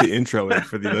you have to intro it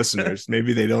for the listeners.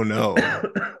 Maybe they don't know.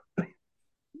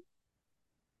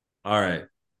 All right.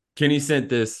 Kenny sent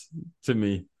this to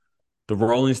me. The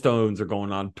Rolling Stones are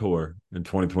going on tour in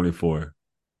 2024,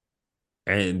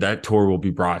 and that tour will be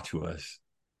brought to us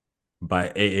by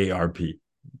AARP.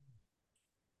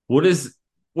 What is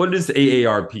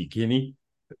AARP, Kenny?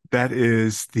 That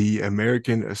is the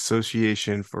American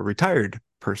Association for Retired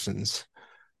Persons.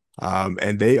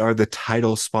 And they are the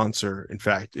title sponsor. In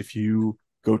fact, if you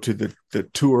go to the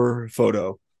tour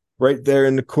photo right there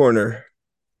in the corner,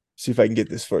 see if I can get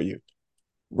this for you.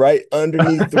 Right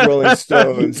underneath the Rolling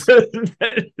Stones,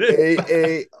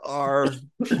 AARP.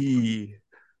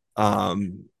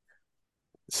 Um,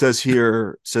 says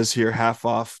here half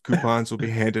off coupons will be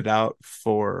handed out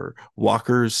for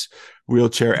walkers,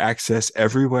 wheelchair access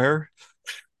everywhere.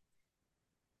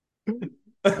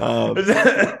 Um,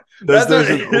 says That's there's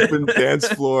an open what dance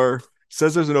floor.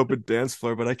 Says there's an open dance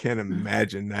floor, but I can't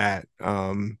imagine that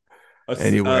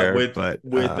anywhere. with But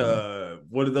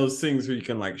one of those things where you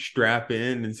can like strap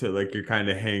in and so like you're kind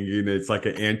of hanging. It's like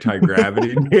an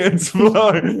anti-gravity dance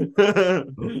floor.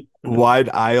 wide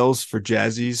aisles for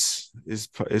jazzies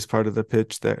is part of the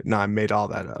pitch there. No, I made all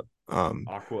that up.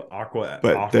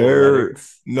 But they're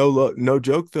Aqualetics. no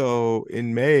joke though.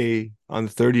 In May on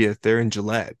the 30th, they're in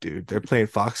Gillette, dude. They're playing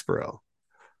Foxborough.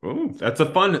 Oh, that's a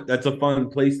fun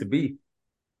place to be.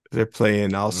 They're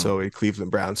playing Oh. also at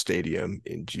Cleveland Brown Stadium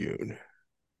in June.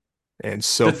 And The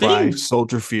SoFi thing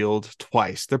Soldier Field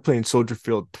twice. They're playing Soldier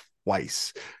Field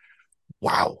twice.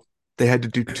 Wow. They had to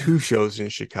do two shows in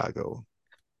Chicago.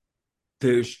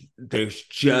 there's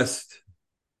just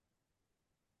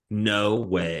no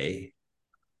way,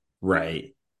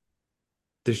 right?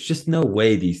 There's just no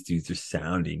way these dudes are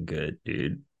sounding good,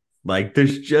 dude. Like,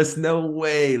 there's just no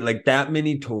way. Like, that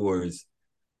many tours,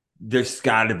 there's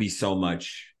got to be so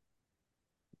much.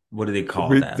 what do they call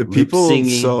that? The Lip people,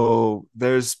 singing. so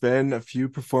there's been a few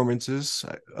performances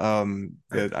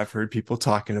that I've heard people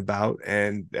talking about,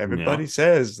 and Yeah. everybody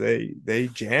says they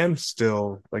jam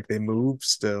still, like they move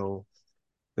still,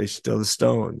 they still the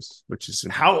Stones, which is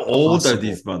How old are impossible.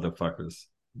 these motherfuckers?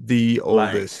 The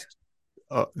Like, oldest,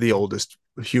 the oldest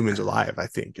humans alive, I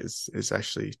think, is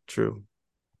actually true.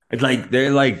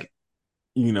 they're like,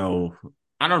 you know,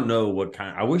 I don't know what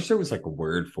kind. I wish there was like a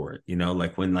word for it,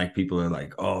 like when like people are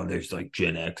like, oh, there's like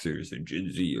Gen Xers and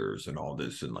Gen Zers and all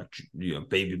this and like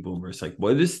baby boomers. Like,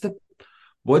 what's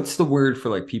the word for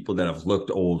like people that have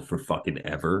looked old for fucking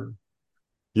ever?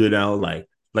 Like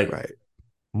Right.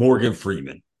 Morgan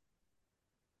Freeman,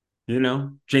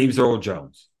 James Earl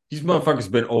Jones. These motherfuckers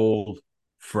been old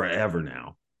forever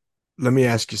now. Let me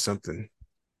ask you something.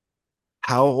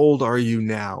 How old are you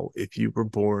now if you were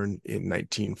born in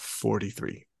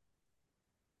 1943?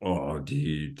 Oh,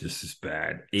 dude, this is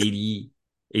bad. 80,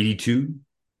 82.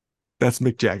 That's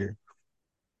Mick Jagger.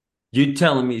 You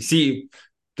telling me, see,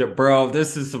 bro,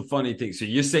 this is some funny thing. So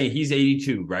you're saying he's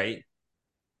 82, right?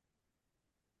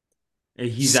 And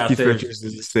he's out Keith there. Richards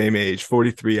is the same age,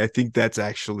 43. I think that's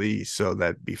actually so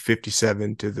that'd be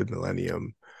 57 to the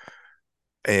millennium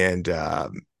and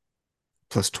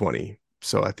plus 20.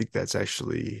 So I think that's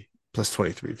actually plus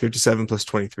 23. 57 plus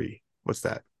 23. What's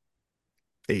that?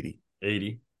 80.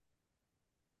 80.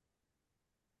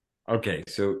 Okay,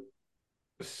 so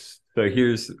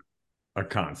here's a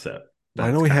concept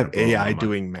Why don't that's we kind have of blowing my AI mind.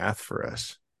 doing math for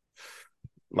us?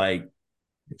 Like,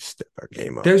 Step our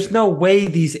game up. there's no way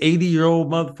these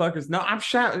 80-year-old motherfuckers. No, I'm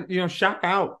shot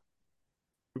out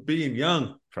for being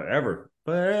young forever.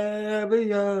 Forever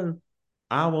young.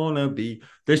 I wanna be.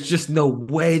 There's just no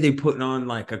way they putting on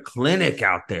like a clinic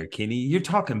out there, Kenny. You're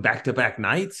talking back-to-back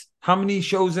nights. How many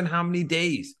shows in how many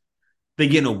days? They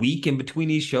get a week in between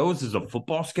these shows as a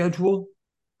football schedule.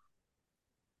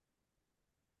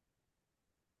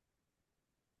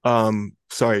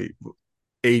 Sorry,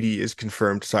 80 is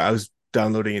confirmed. Sorry, I was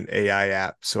downloading an AI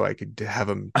app so I could have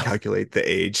them calculate the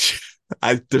age.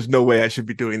 There's no way I should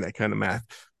be doing that kind of math.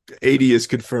 80 is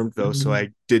confirmed though, so I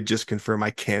did just confirm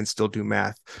I can still do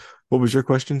math. What was your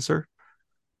question, sir?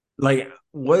 Like,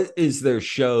 what is their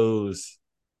shows?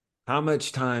 How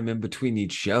much time in between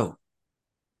each show?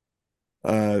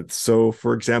 So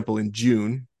for example, in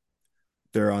June,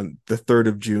 they're on the 3rd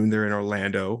of June, they're in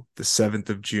Orlando, the 7th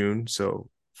of June, so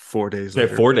 4 days Okay,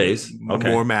 later. 4 days.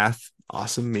 Okay. More math.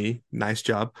 Awesome me. Nice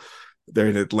job. They're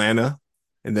in Atlanta.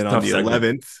 And then on Tough the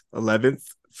segment. 11th,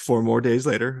 4 more days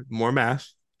later, more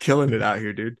math. Killing it out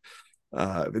here, dude.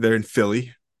 They're in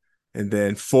Philly. And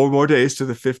then 4 more days to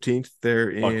the 15th,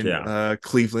 they're Fuck in yeah.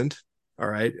 Cleveland. All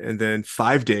right. And then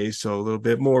 5 days, so a little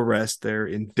bit more rest. They're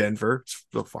in Denver. It's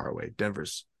a little far away.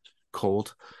 Denver's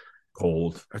cold,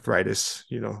 Cold. arthritis,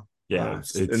 Yeah.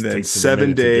 It and then takes them a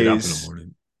minute to get up in the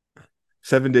morning.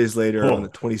 7 days later on the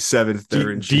Oh, 27th, they're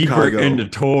in deeper in the Chicago.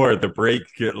 tour, the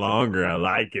breaks get longer. I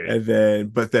like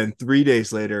it. But then 3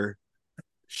 days later,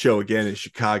 show again in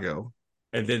Chicago.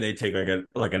 And then they take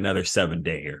like another 7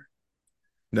 day.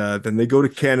 Then they go to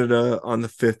Canada on the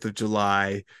 5th of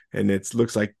July, and it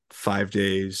looks like 5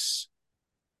 days,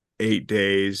 8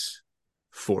 days,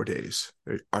 4 days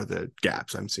are the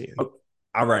gaps I'm seeing. Oh,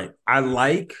 all right. I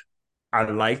like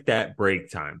that break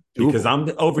time because Doable.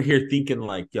 I'm over here thinking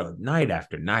like, yo, night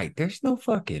after night, there's no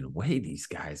fucking way these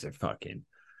guys are fucking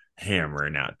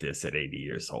hammering out this at 80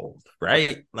 years old,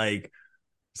 right? Like,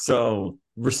 so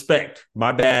respect.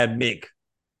 My bad, Mick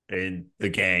and the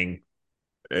gang.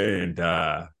 And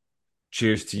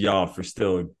cheers to y'all for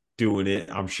still doing it.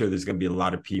 I'm sure there's gonna be a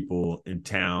lot of people in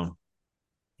town,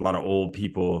 a lot of old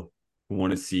people who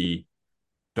want to see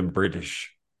the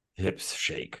British hips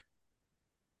shake.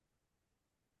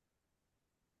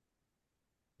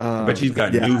 I bet you've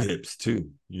got Yeah, new hips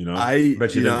too, I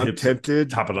bet you them I'm hips are tempted,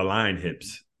 top of the line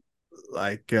hips.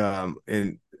 like,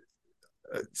 and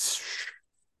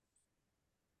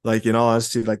like in all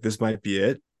honesty, like this might be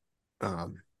it.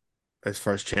 Um, as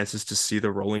far as chances to see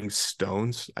the Rolling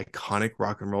Stones, iconic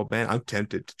rock and roll band, I'm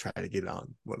tempted to try to get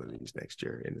on one of these next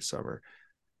year in the summer.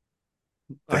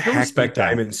 The I can Hackney respect that.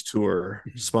 Diamonds Tour,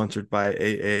 sponsored by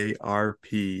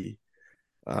AARP.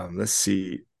 Let's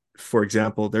see. For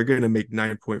example, they're going to make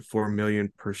 9.4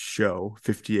 million per show,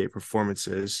 58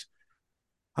 performances.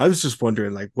 I was just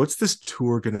wondering, like, what's this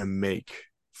tour going to make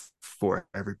for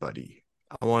everybody?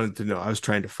 I wanted to know. I was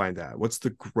trying to find that. What's the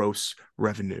gross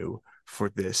revenue for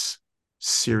this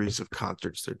series of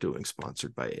concerts they're doing,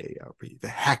 sponsored by AARP, the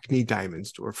Hackney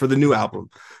Diamonds Tour for the new album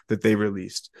that they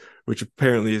released, which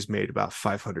apparently has made about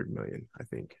 500 million. I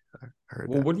think I heard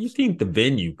Well, that. what do you think the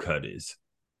venue cut is?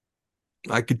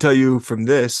 I could tell you from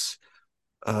this,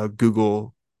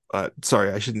 Google,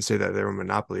 sorry, I shouldn't say that they're a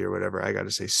monopoly or whatever. I got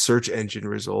to say search engine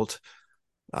result.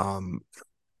 Um,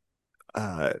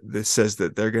 this says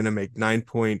that they're going to make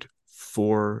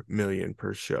 9.4 million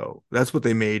per show. That's what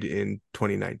they made in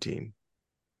 2019.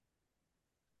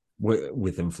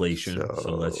 With inflation.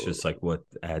 So let's So just like what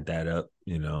add that up,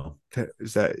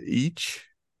 is that each?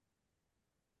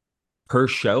 per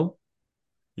show.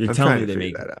 You're I'm telling trying me to they figure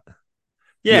make, that out.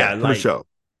 Yeah, yeah, per like, show.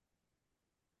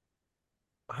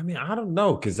 I mean, I don't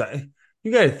know, because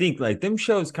you got to think like them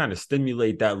shows kind of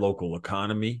stimulate that local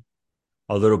economy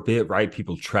a little bit, right?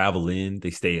 People travel in, they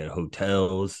stay at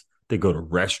hotels, they go to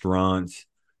restaurants,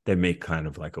 they make kind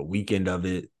of like a weekend of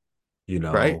it, you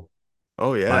Right? know,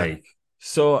 Oh yeah. like,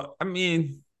 so, I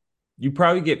mean, you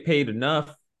probably get paid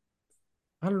enough.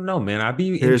 I don't know, man. I'd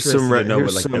be interested to know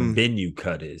what like the venue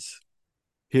cut is.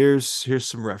 here's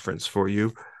some reference for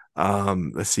you.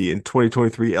 Let's see. In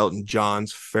 2023, Elton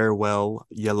John's Farewell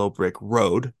Yellow Brick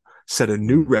Road set a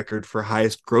new Mm, record for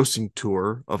highest grossing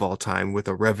tour of all time with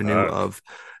a revenue fuck. of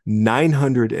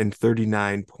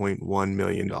 $939.1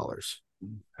 million dollars.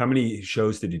 How many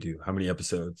shows did you do? How many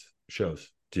episodes?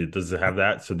 Shows? Does it have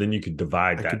that? So then you could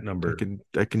divide I that could I number. can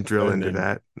I can drill And into then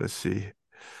that. Let's see.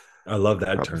 I love I could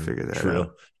that probably term. figure that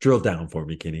out. Drill down for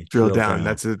me, Kenny. Drill Drill down. down.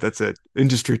 That's a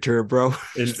industry term, bro.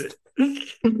 And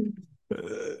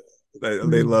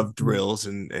They love drills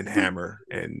and hammer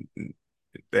and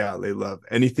yeah, they love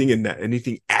anything in that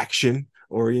anything action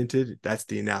oriented. That's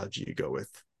the analogy you go with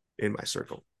in my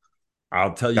circle.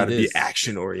 I'll tell you Got to be this,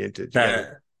 action oriented. You got to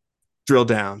that drill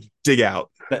down, dig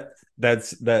out.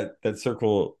 that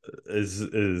circle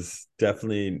is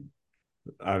definitely,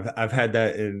 I've had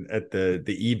that in at the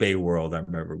eBay world. I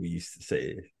remember we used to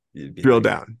say you'd be Drill like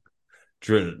down.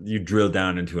 you drill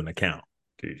down into an account,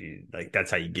 dude. Like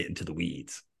that's how you get into the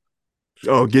weeds.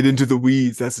 Oh, get into the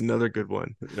weeds. That's another good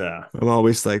one. Yeah. I'm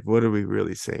always like, what are we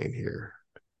really saying here?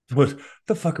 What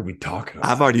the fuck are we talking I've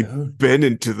about, already dude? been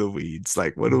into the weeds.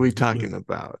 Like, what are we talking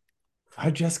about?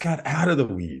 I just got out of the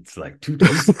weeds like 2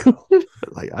 days ago.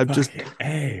 Like, I'm just, Fucking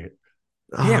hey,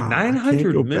 damn, I can't 900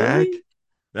 go back. million.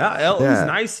 Yeah, he's Yeah,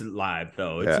 nice live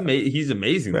though. yeah, He's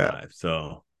amazing yeah. live.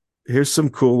 So Here's some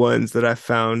cool ones that I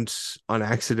found on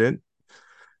accident.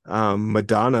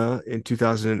 Madonna in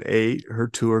 2008, her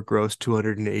tour grossed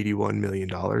 $281 million.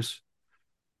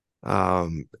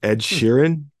 Ed hmm,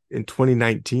 Sheeran in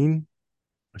 2019,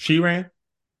 she ran.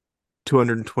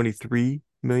 $223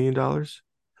 million.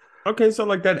 Okay, so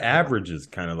like that Uh, average is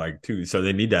kind of like too. So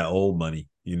they need that old money.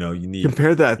 You need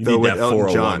Compare that you though need with that Elton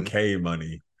John. 401k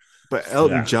money. But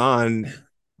Elton Yeah, John,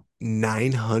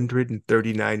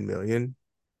 939 million.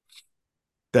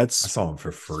 I That's saw him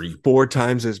for free. four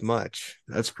times as much.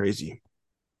 That's crazy.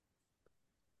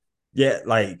 Yeah,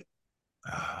 like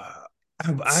uh,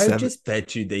 I Seven. just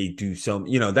bet you they do some.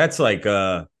 That's like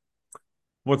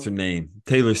what's her name?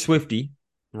 Taylor Swifty,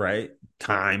 right?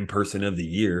 Time Person of the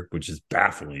Year, which is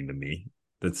baffling to me.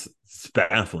 It's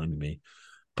baffling to me.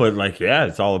 But like, yeah,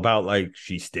 it's all about like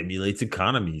she stimulates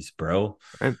economies, bro.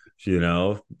 Right?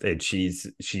 And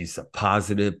she's a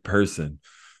positive person.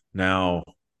 Now,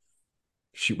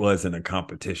 she was in a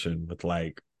competition with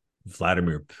like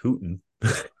Vladimir Putin.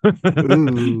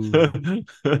 Ooh.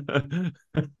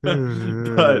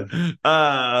 But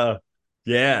Uh,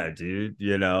 yeah, dude,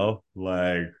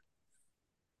 like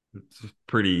it's a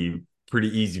pretty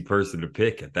easy person to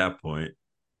pick at that point.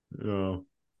 You know,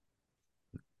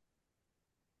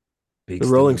 big the Rolling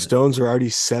steam. Stones are already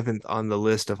seventh on the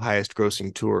list of highest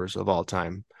grossing tours of all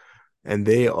time. And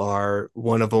they are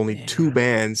one of only two Man,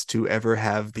 bands to ever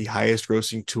have the highest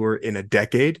grossing tour in a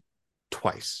decade,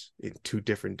 twice in two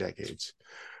different decades.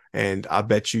 And I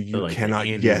bet you they're you like the cannot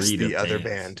Andy guess Reid the of other bands.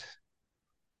 band.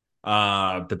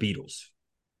 The Beatles.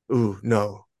 Ooh,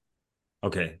 no.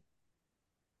 Okay,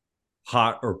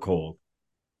 hot or cold?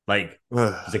 Like,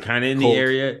 is it Ugh, kind of in the cold.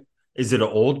 area? Is it an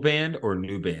old band or a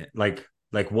new band? Like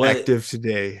what Active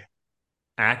today.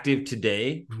 active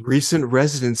today? Recent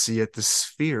residency at the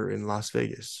Sphere in Las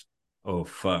Vegas. Oh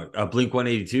fuck, Blink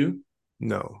 182.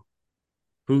 No.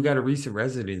 Who got a recent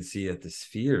residency at the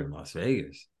Sphere in Las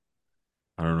Vegas?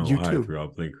 I don't know You why I too. threw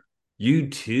out Blink. You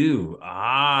too.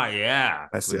 Ah, yeah,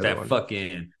 That's the with other that one.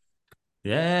 fucking yeah.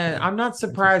 Yeah. I'm not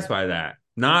surprised Interesting. by that.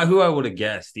 Not who I would have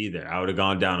guessed either. I would have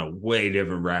gone down a way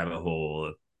different rabbit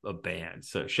hole of bands.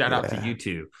 So shout out to Yeah. you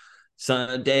two.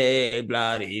 Sunday,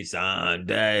 bloody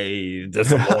Sunday.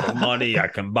 There's a lot of money. I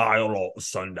can buy a lot of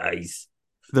Sundays.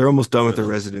 They're almost done with the So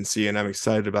residency, and I'm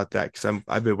excited about that because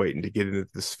I've been waiting to get into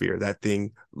the Sphere. That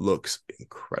thing looks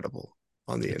incredible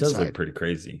on the it does look inside. pretty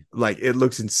crazy. Like it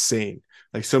looks insane.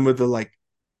 Like some of the like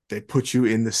they put you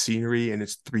in the scenery and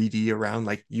it's 3D around,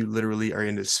 like you literally are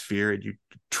in a sphere and you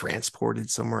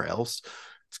transported somewhere else.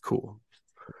 It's cool.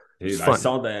 It's Dude, I fun.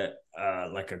 saw that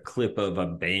like a clip of a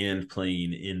band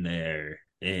playing in there,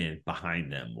 and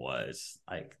behind them was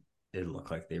like it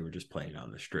looked like they were just playing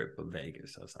on the strip of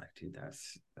Vegas. I was like, dude,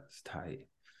 that's tight.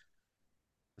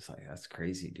 It's like that's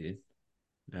crazy, dude.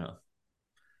 No,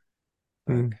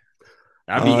 Mm. like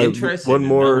I'd be One interested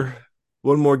in knowing.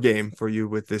 more game for you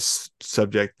with this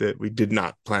subject that we did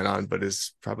not plan on, but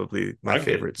is probably my Like it.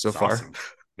 favorite so It's far. awesome.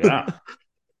 Yeah.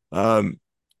 um,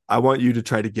 I want you to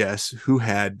try to guess who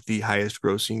had the highest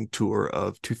grossing tour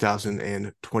of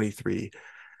 2023,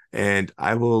 and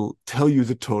I will tell you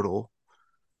the total,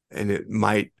 and it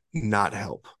might not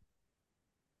help.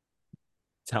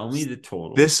 Tell me the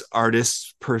total. This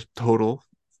artist's per total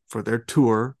for their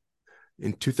tour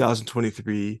in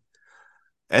 2023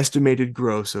 estimated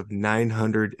gross of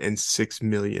 906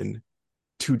 million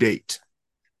to date.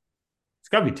 It's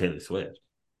gotta be Taylor Swift.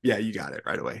 Yeah, you got it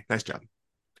right away. Nice job.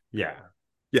 Yeah.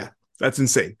 Yeah, that's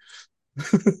insane.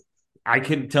 I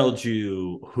couldn't tell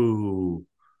you who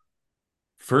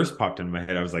first popped into my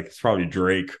head. I was like, it's probably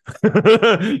Drake. Ooh,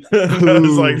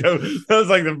 That was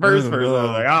like the I first don't person. I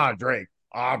was like, know. ah, Drake,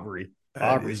 Aubrey,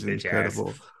 That Aubrey's is bitch ass.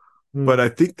 incredible. But I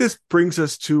think this brings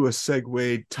us to a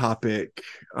segue topic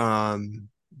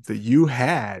that you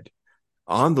had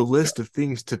on the list of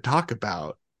things to talk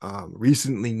about,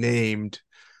 recently named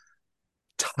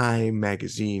Time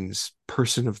Magazine's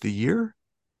Person of the Year.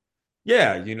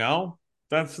 Yeah,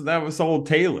 that was old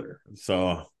Taylor.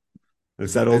 So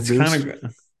Is that old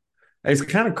news? it's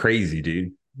kind of crazy,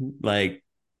 dude. Like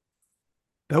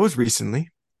That was recently.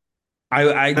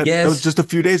 I That was guess just a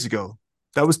few days ago.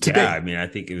 That was yeah, I today, mean, I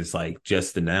think it was like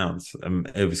just announced.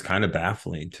 It was kind of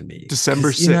baffling to me December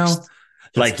because 6th. That's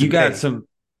like today.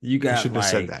 you I got shouldn't have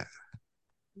said like, that.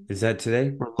 is that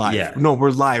today? We're live. Yeah, No,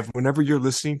 we're live. Whenever you're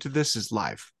listening to this is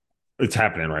live. it's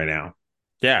happening right now.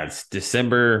 Yeah, it's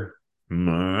December.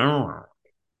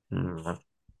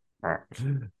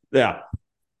 Yeah,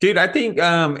 dude, I think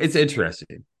it's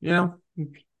interesting.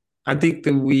 I think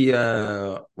that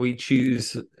we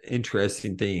choose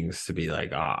interesting things to be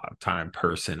like, time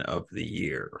person of the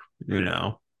year.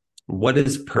 What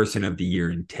does person of the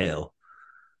year entail?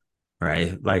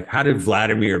 Right? Like, how did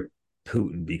Vladimir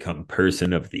Putin become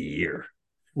person of the year?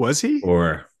 Was he?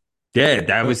 Or, yeah,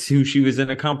 that Uh, was who she was in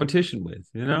a competition with.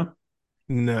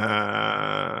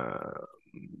 nah.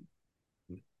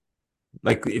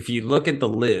 Like, if you look at the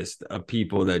list of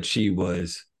people that she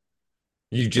was,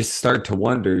 you just start to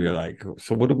wonder, you're like,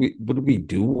 so what are we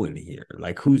doing here?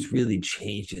 Like, who's really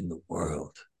changing the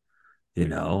world? You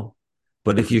know?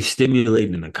 But if you're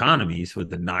stimulating economies with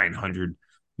the $900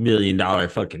 million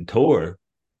fucking tour,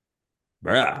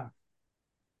 bruh,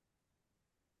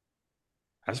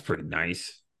 that's pretty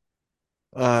nice.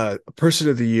 Person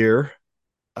of the Year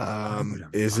Why would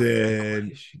a is fucking in,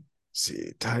 equation?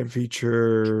 see, time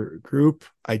feature group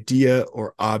idea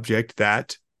or object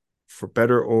that, for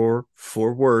better or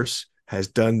for worse, has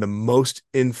done the most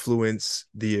influence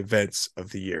the events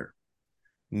of the year.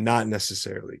 Not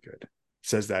necessarily good. It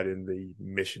says that in the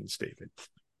mission statement.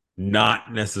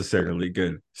 Not necessarily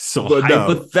good. So But no,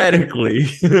 hypothetically,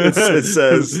 it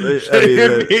says. it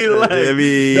could be like,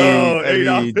 yo, I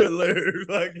Adolf mean, Hitler,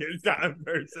 fucking time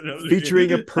person of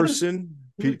featuring a the person,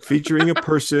 featuring a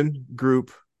person,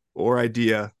 group, or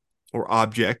idea or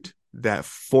object that,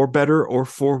 for better or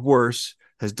for worse,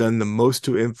 has done the most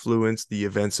to influence the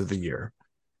events of the year.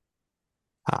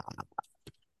 Let's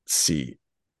see.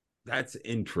 That's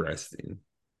interesting.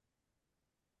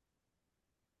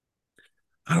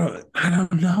 I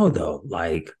don't know though.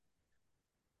 Like,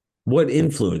 what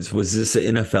influence was this?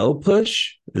 An NFL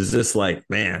push? Is this like,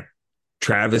 man,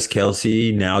 Travis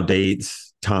Kelsey now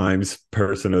dates Times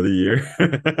Person of the Year?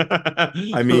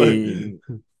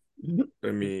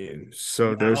 I mean,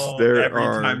 so Now there every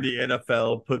time are. the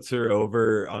NFL puts her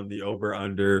over on the over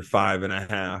under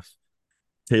 5.5,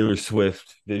 Taylor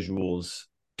Swift visuals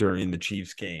during the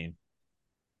Chiefs game,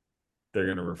 they're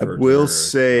gonna I refer to will her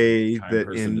as say Time that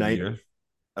Person in of the night, Year.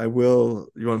 I will.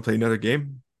 You want to play another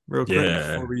game real quick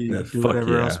before Yeah, we that do fuck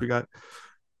whatever else yeah. we got?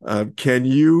 Can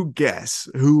you guess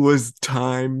who was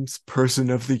Time's Person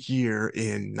of the Year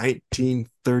in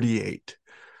 1938?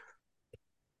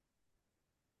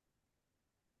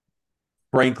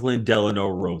 Franklin Delano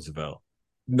Roosevelt.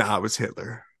 Nah, it was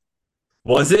Hitler.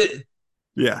 Was it?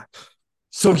 Yeah,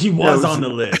 So he yeah, it was was. on the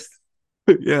list.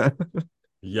 Yeah,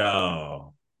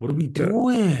 Yo, what are we yeah.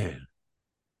 doing?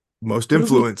 Most What are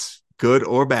we? influence, good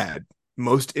or bad.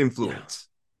 Most Yeah. influence,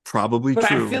 probably But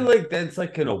I feel true. like that's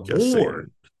like an Just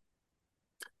award.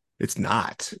 saying. It's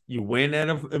not. You win at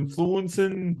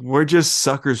influencing. We're just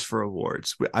suckers for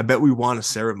awards. I bet we want a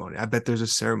ceremony. I bet there's a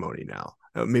ceremony now.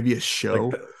 Maybe a Like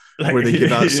show the where they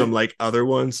give out some like like other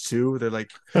ones too. They're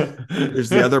like, there's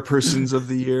the other persons of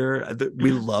the year.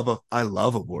 I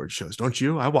love award shows. Don't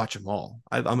you? I watch them all.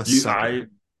 I'm a you sucker.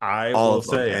 I All will of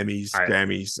them. say Emmys, I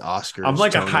Grammys, I'm Oscars,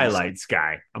 like a Tonys, highlights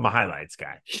guy. I'm a highlights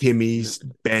guy. Kimmys,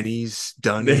 Bennies, The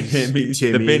Dunnies, Emmys,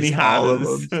 the Timmys, all of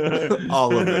Benihanas. them.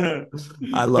 All of it.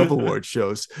 I love award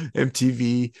shows.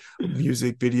 MTV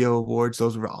Music Video Awards.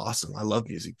 Those were awesome. I love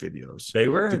music videos. they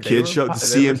The were they kids were show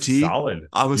the they were CMT. solid.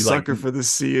 I'm a You like sucker for the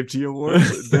CMT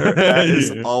awards. There, that is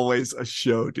you always a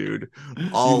show, dude.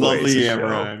 love Always a Leanne show.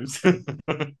 Rhymes.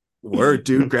 Word,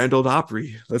 dude. Grand Old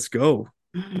Opry. Let's go.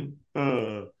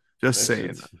 uh, Just that saying.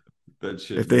 shit's that If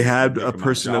shit they makes had a making my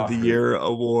Person of jaw the hurt. Year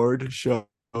award show,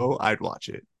 I'd watch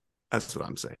it. That's what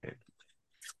I'm saying.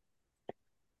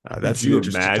 Could That's an you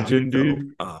interesting topic, imagine, though.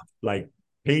 dude? Like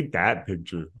paint that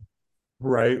picture,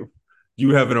 right?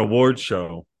 You have an award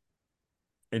show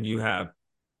and you have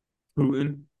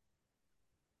Putin,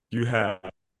 you have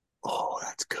Oh,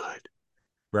 that's good.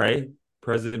 right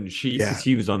President Xi because Yeah.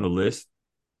 he was on the list.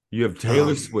 You have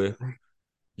Taylor Um. Swift.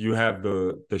 You have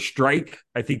the strike.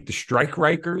 I think the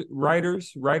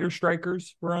writer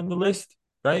strikers were on the list,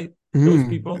 right? Those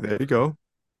people. There you go.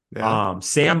 Yeah.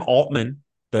 Sam Altman,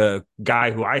 the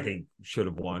guy who I think should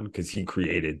have won because he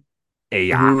created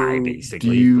AI Who do basically,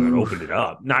 but you opened it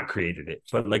up. Not created it,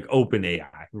 but like open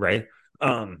AI, right?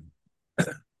 Um,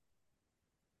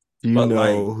 do you but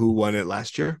like know who won it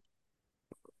last year?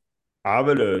 I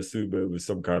would assume it was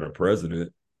some kind of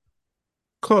president.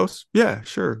 Close. Yeah,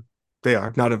 sure. They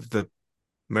are not of the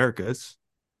Americas.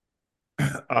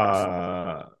 What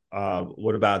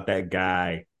about that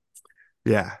guy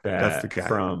Yeah, that's the that guy.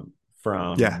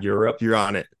 from Yeah, Europe you're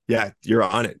on it. Yeah, you're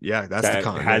on it. Yeah, that's the that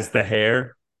continent. has the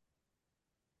hair?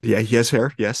 Yeah, he has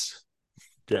hair. Yes.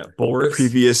 Yeah, Boris.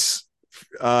 Previous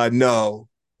no,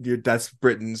 that's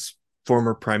Britain's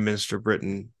former Prime Minister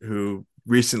Britain, who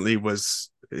recently was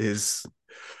his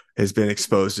has been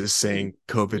exposed as saying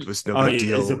COVID was no Oh, big is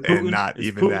deal it and Putin? not Is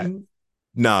even that. Putin?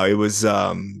 No, it was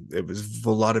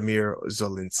Volodymyr Oh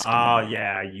Zelensky,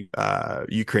 yeah, you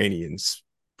Ukrainian's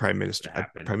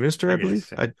happened. prime minister, I I believe.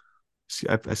 guess.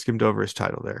 I skimmed over his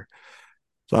title there.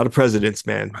 A lot of presidents,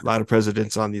 man. A lot of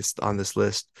presidents on this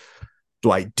list.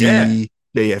 Dwight Yeah, D,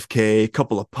 JFK, a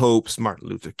couple of popes, Martin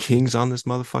Luther King's on this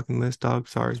motherfucking list, dog.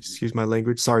 Sorry, excuse my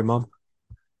language. Sorry, mom.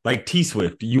 like T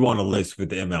Swift. You on a list with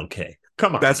the MLK?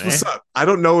 Come on, That's what's eh? up. I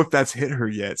don't know if that's hit her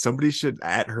yet. Somebody should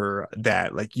at her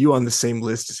that, like, you on the same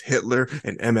list as Hitler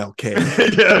and MLK.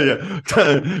 Yeah,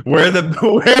 yeah. Where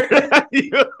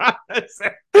you?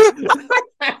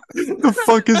 The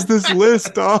fuck is this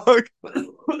list, dog?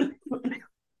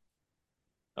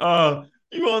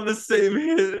 You on the same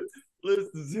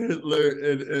list as Hitler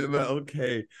and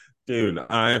MLK, dude?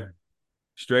 I'm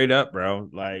straight up, bro.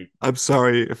 Like I'm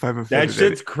sorry if I've that offended any.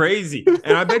 shit's crazy.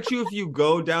 And I bet you if you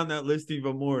go down that list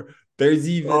even more, there's Oh,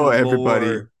 even everybody.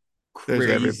 more There's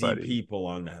crazy everybody. people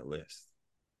on that list.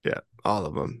 Yeah, all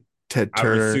of them. Ted I would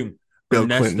Turner, assume Bill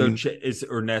Clinton. Is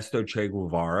Ernesto Che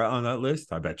Guevara on that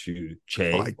list. I bet you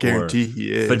Oh, I Che or guarantee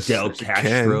he is. Fidel There's a Ken.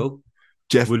 Castro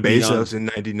Jeff would be Bezos on. in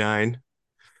 99.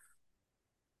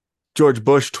 George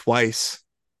Bush twice.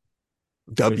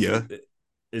 Is W. it?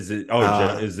 Is it? Oh,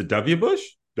 Uh, is it W. Bush?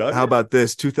 how W. about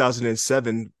this?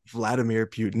 2007, Vladimir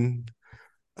Putin.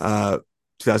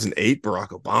 2008, Barack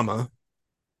Obama.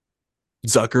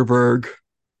 Zuckerberg.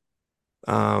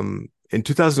 In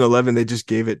 2011, they just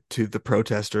gave it to the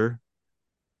protester.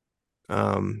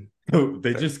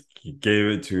 They just gave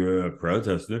it to a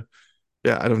protester.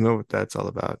 Yeah, I don't know what that's all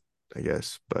about, I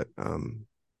guess, but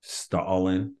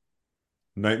Stalin,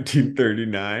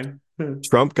 1939.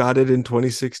 Trump got it in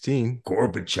 2016.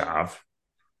 Gorbachev.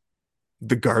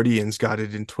 The Guardians got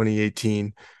it in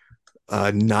 2018.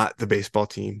 Not the baseball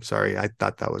team. Sorry, I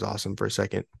thought that was awesome for a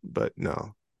second, but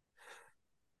no.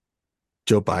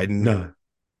 Joe Biden, No,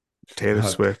 Taylor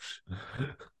Swift,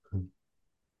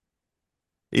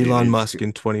 dude, Elon Musk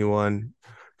in 21,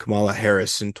 Kamala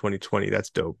Harris in 2020. That's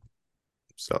dope.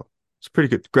 So it's pretty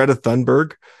good. Greta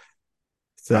Thunberg.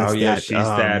 So oh yeah, she's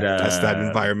that that's that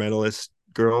environmentalist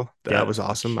girl. That yeah, was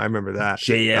awesome. I remember that.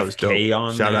 That was dope. JFK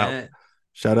on Shout out. that.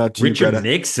 Shout out to you, Richard Greta.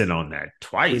 Nixon on that We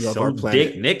twice. love our Old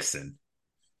planet. Dick Nixon.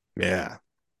 Yeah.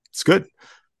 It's good.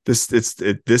 This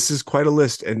is quite a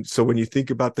list. And so when you think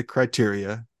about the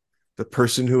criteria, the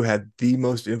person who had the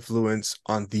most influence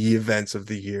on the events of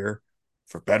the year,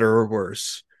 for better or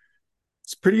worse,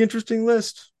 it's a pretty interesting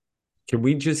list. Can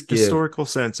we just give Historical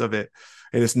sense of it.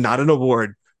 And it's not an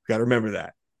award. You got to remember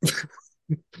that.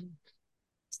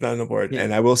 It's not an award. Yeah.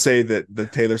 And I will say that the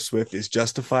Taylor Swift is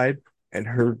justified, and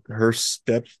her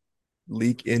step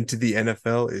leak into the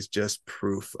NFL is just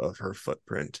proof of her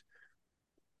footprint.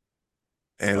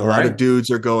 And a All lot of right. dudes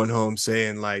are going home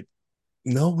saying like,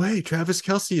 "No way, Travis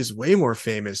Kelsey is way more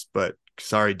famous." But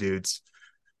sorry, dudes,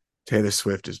 Taylor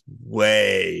Swift is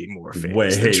way more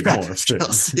famous than Way more Travis famous.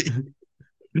 Kelsey.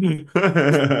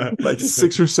 Like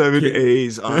 6 or 7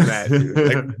 A's on that dude.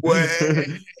 Like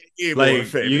way more Like,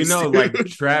 famous, like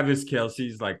dude. Travis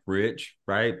Kelsey's like rich,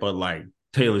 right? But like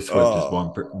Taylor Swift is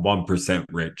Oh, 1%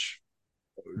 rich.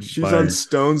 she's on Like,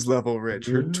 Stone's level rich.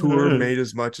 Her tour made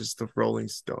as much as the Rolling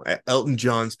Stone, Elton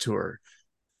John's tour.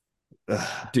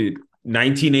 Ugh. dude,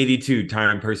 1982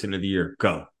 Time Person of the Year.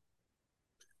 Go.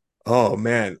 Oh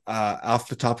man, off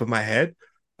the top of my head,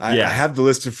 I Yeah. have the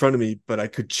list in front of me, but I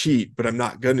could cheat, but I'm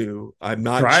not going to. I'm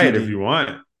not Try it if you cheating.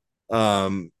 want.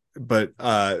 But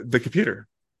the computer.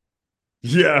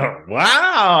 Yeah.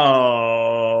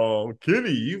 Wow.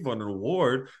 Kenny, you've won an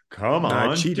award. Come No, I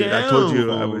on cheated. I told you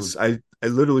down. I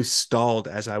literally stalled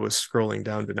as I was scrolling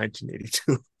down to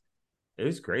 1982. It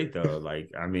was great though.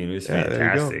 Like, I mean, it was Yeah,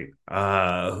 there you go.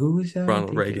 fantastic. Who was I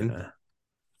Ronald thinking? Reagan.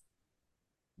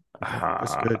 Yeah,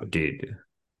 that's good. Dude,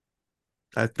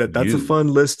 That's a you. fun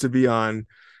list to be on.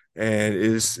 And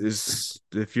is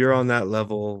if you're on that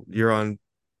level, you're on.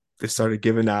 They started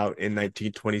giving out in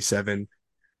 1927.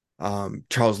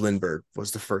 Charles Lindbergh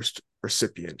was the first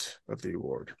recipient of the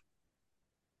award.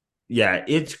 Yeah,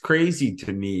 it's crazy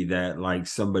to me that like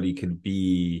somebody could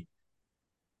be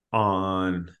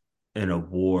on an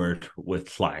award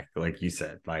with like you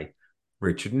said, like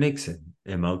Richard Nixon,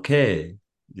 MLK,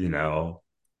 you know,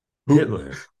 Putin,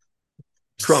 Hitler,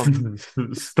 Trump.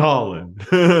 Stalin.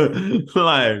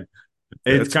 Like it's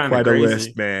That's kind of quite a list,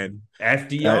 crazy. man. That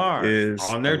FDR is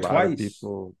on a there lot of twice,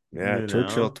 people. Yeah, you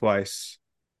Churchill know. twice,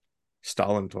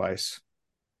 Stalin twice.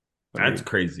 I That's mean,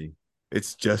 crazy.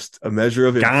 it's just a measure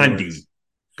of influence.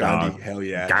 Gandhi, Gandhi, dog. hell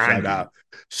yeah. Shout Gandhi. out.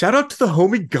 Shout out to the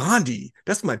homie Gandhi.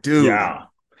 That's my dude. Yeah.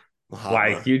 Like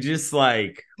Mahatma. you just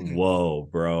like, whoa,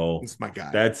 bro. That's my guy.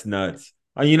 That's nuts.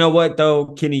 You know what though,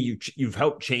 Kenny, you've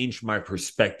helped change my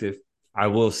perspective. I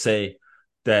will say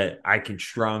that I can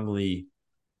strongly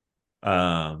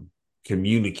um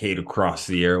communicate across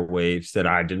the airwaves that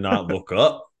I did not look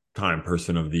up Time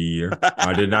Person of the Year.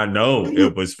 I did not know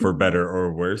it was for better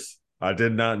or worse. I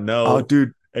did not Oh, know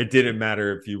dude, it didn't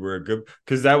matter if you were a good,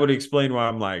 because that would explain why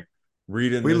I'm like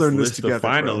reading we this learned this list of together, bro.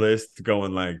 finalists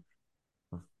going like,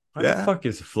 why the Yeah. fuck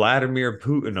is Vladimir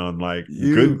Putin on like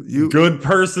You good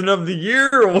person of the year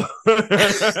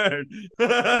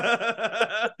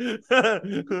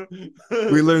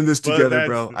we learned this but together, that's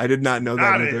bro. I did not know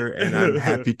that not either, and I'm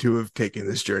happy it. to have taken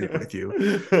this journey with you.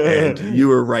 And you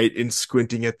were right in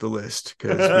squinting at the list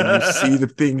because when you see the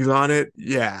things on it,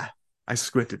 yeah, I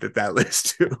squinted at that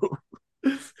list too.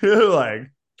 You're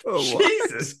like, Oh, what?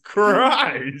 Jesus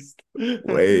Christ.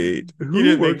 Wait, He who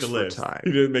didn't make works the for list. He Time?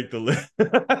 didn't make the list.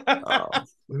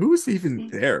 Who's even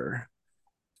there?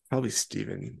 Probably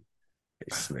Stephen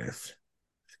A. Smith.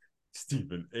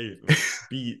 Stephen A.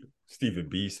 B. Stephen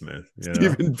B. Smith, you know.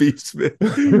 Stephen B. Smith.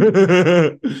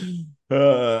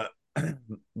 uh,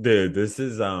 dude, this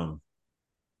is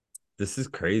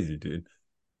crazy, dude.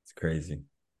 It's crazy.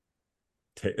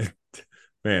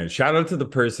 Man, shout out to the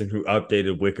person who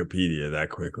updated Wikipedia that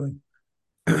quickly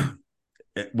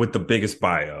with the biggest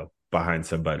bio behind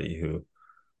somebody who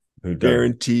doesn't.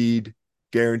 Guaranteed,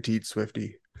 guaranteed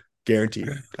Swifty. Guaranteed.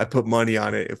 I put money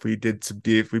on it. If we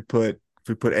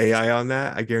put AI on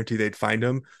that, I guarantee they'd find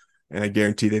them, and I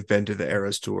guarantee they've been to the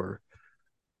Eras tour.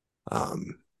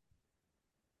 Um,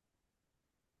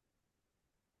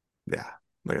 yeah,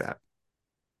 like that.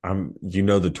 You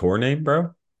know the tour name,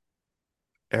 bro?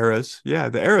 Eras, yeah,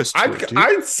 the Eras tour, I'd dude.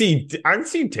 I'd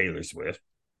see Taylor Swift.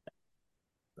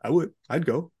 I would, I'd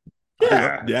go. I love,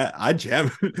 Yeah. yeah, I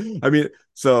jam. I mean,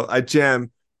 so I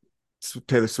jam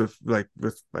Taylor Swift like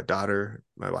with my daughter,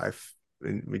 my wife,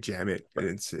 and we jam it,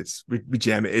 and we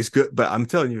jam it. It's good, but I'm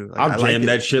telling you, like I'll I like jam it.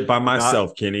 that shit by Not,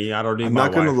 myself, Kenny. I don't need I'm my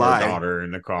not gonna wife or lie. daughter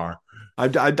in the car.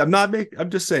 I'm not making. I'm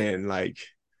just saying, like,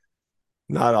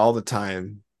 not all the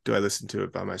time do I listen to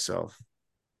it by myself.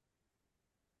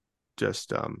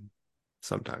 Just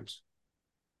sometimes.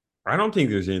 I don't think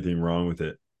there's anything wrong with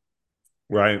it,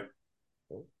 right?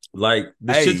 Like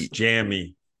the shit's Hey,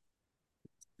 jammy.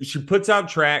 She puts out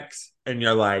tracks, and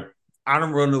you're like, I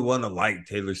don't really want to like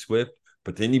Taylor Swift,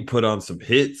 but then you put on some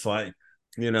hits, like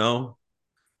you know,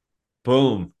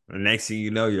 boom. And next thing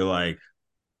you know, you're like,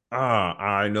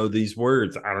 I know these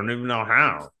words. I don't even know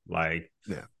how. Like,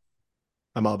 yeah,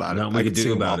 I'm all about it. nothing we I could could do sing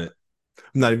them about all. it.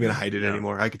 I'm not even gonna hide it Yeah,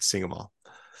 anymore. I could sing them all.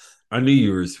 I knew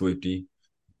you were a Swifty.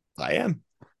 I am.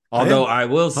 I Although am. I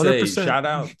will say, 100%. shout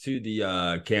out to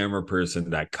the camera person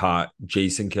that caught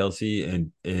Jason Kelsey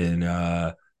and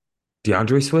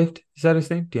DeAndre Swift. Is that his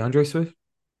name? DeAndre Swift,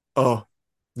 Oh,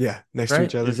 yeah. Next to right?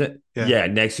 each Is other. it? Yeah. Yeah,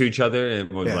 next to each other,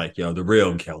 and was Yeah. like, "Yo, the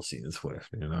real Kelsey and Swift."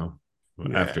 Yeah.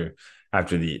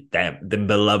 After the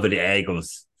beloved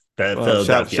Eagles, the Well,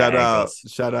 Philadelphia Eagles.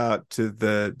 shout out to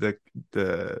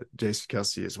the Jason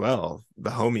Kelsey as well, the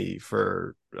homie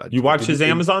for You watch didn't his win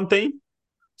Amazon thing?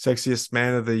 sexiest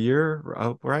man of the year,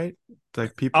 right?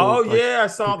 Like Oh people yeah, I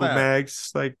saw people that.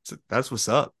 mags, like that's what's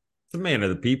up. It's a man of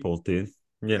the people, dude.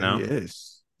 You Yeah, he know?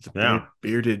 is. He's a Yeah.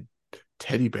 bearded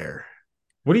teddy bear.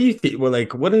 What do you think? Well,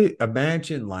 like, what do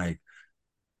imagine like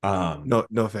um No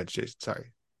offense, Jason.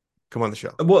 Sorry. Come on the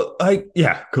show. well, like,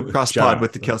 yeah, Cross shout pod out.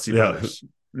 with the Kelsey Yeah. brothers.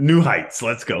 New heights.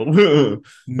 Let's go.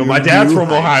 But my dad's New from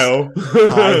heights, Ohio.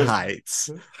 high heights,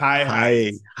 High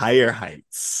heights. higher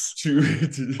heights.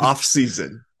 Off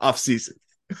season.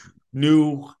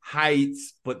 New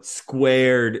heights, but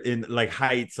squared in like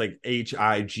heights, like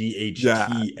Yeah.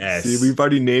 See, HIGHTS. we've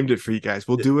already named it for you guys.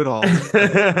 We'll do it all. I've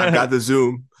got the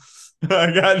Zoom.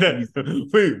 I got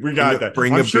that. We got that.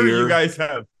 Bring I'm a sure you beer. guys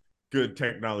have good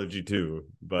technology too,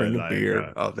 but Bring a like,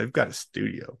 beer. Oh, they've got a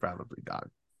studio, probably, dog.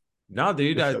 no,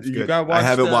 dude, This stuff's you good. got to I watch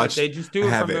haven't watched. They just I do it from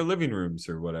their haven't. living rooms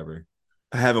or whatever.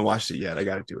 I haven't watched it yet. I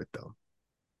got to do it though.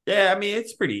 Yeah, I mean,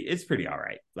 it's pretty all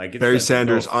right. Like, it's Barry nothing.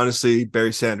 Sanders. No, Honestly,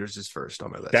 Barry Sanders is first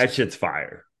on my list. that shit's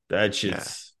fire. That Yeah,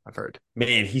 shit's I've heard.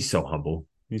 man. He's so humble.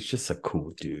 He's just a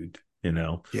cool dude. You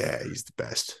know. Yeah, he's the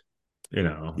best. He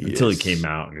Until he came is.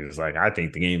 out and he was like, I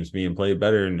think the game's being played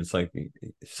better. And it's like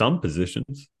some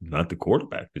positions, not the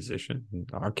quarterback position.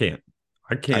 I I can't,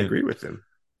 agree with him.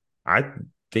 I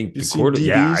think You the see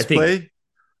yeah, I DBs think, play.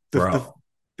 bro,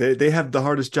 They have the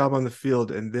hardest job on the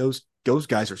field, and those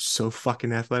guys are so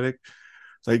fucking athletic.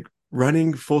 Like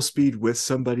running full speed with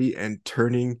somebody and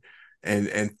turning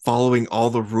and following all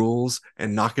the rules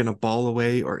and knocking a ball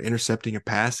away or intercepting a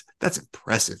pass. That's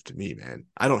impressive to me, man.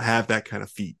 I don't have that kind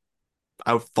of feat.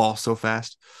 I would fall so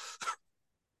fast.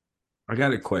 I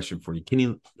got a question for you.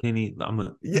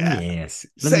 Yeah. Let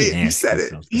Say me it. He ask said you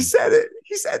it. He something. said it.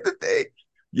 He said the thing.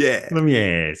 Yeah. Let me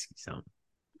ask you something.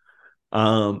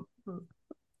 Um,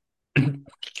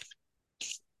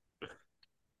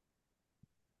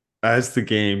 as the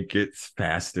game gets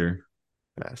faster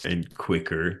Fast. and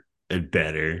quicker and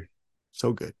better,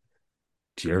 So good.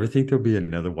 do you ever think there'll be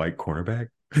another white cornerback?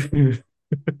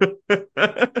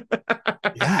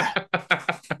 Yeah.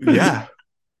 Yeah.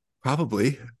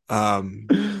 Probably.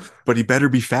 But he better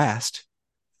be fast.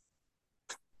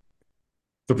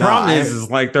 The No, problem is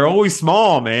like they're always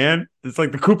small, man. It's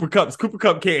like the Cooper Cups. Cooper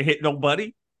Cup can't hit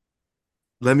nobody.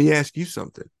 let me ask you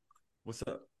something. What's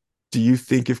up? Do you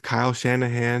think if Kyle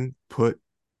Shanahan put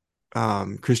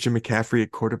Christian McCaffrey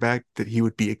at quarterback, that he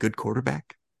would be a good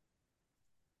quarterback?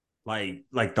 Like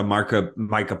the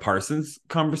Micah Parsons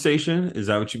conversation? Is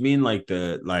that what you mean? Like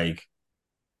the like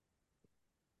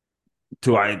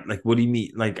do I like what do you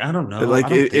mean? Like I don't know. Like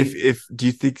if do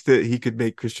you think that he could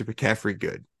make Christian McCaffrey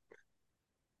good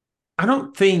I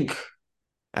don't think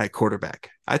at quarterback?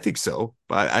 I think so,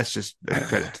 but that's just a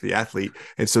credit to the athlete.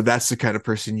 And so that's the kind of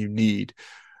person you need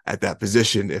at that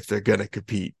position if they're going to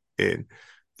compete in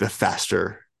the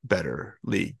faster, better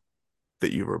league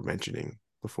that you were mentioning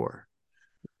before.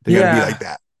 They got to be like yeah.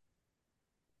 that.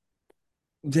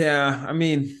 Yeah. I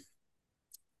mean,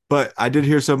 But I did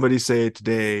hear somebody say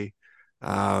today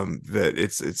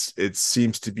that it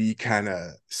seems to be kind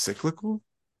of cyclical,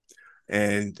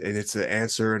 and it's an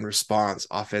answer and response,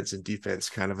 offense and defense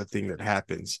kind of a thing that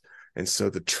happens. And so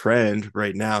the trend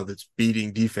right now that's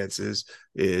beating defenses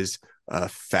is a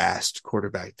fast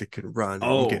quarterback that can run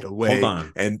and get hold away.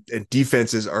 on. And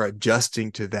defenses are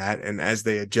adjusting to that. And as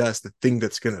they adjust, the thing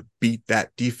that's going to beat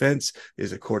that defense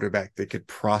is a quarterback that could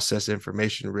process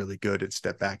information really good and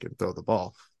step back and throw the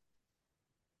ball.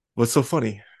 What's so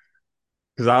funny?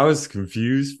 Because I was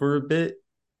confused for a bit,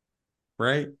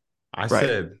 right? I Right.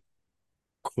 said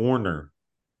corner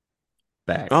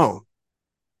back. Oh,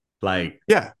 Like,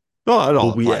 yeah. No, it all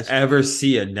will we applies. ever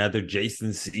see another Jason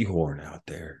Sehorn out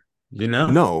there? You know?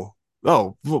 No.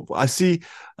 Oh, well, I see.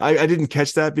 I didn't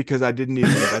catch that because I didn't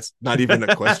even. That's not even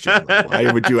a question. Like,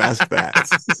 why would you ask that?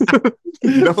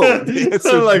 No, the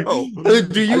answer is like, no.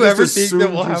 do I you just ever think that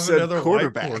assumed we'll you have said another white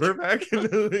quarterback in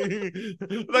the league?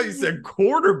 I thought you said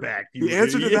quarterback. You The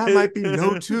answer to idiot. that might be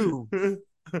no too.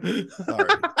 Sorry,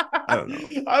 I don't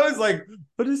know. I was like,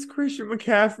 what is Christian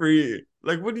McCaffrey?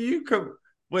 Like, what do you come?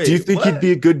 Do you Wait, think he'd what?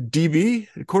 be a good DB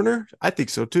corner? I think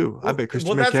so too. I bet Well,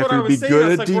 Christian that's what I McCaffrey would be was saying. I good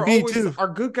was at like, we're DB always too. our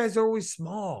good guys are always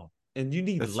small, and you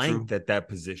need That's true. length at that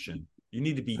position. You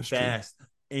need to be That's true. fast,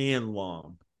 and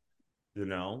lump, you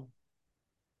know?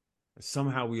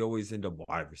 Somehow we always end up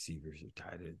wide receivers or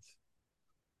tight ends.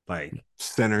 Like,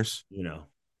 Centers. you know,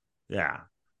 yeah.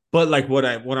 But like what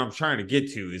I'm trying to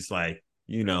get to is like,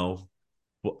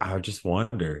 well, I just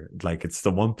wonder, like it's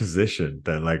the one position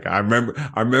that like I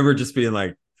remember just being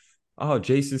like, oh,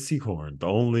 Jason Sehorn, the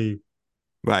only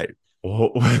Right.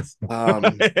 oh, Um,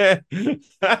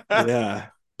 yeah.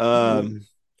 Um,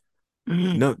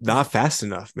 no, not fast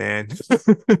enough, man.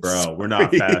 bro, we're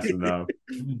not fast Sorry. enough.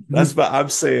 That's what I'm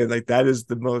saying. Like that is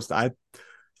the most I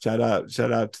shout out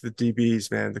to the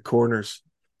DBs, man. The corners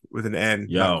with an N,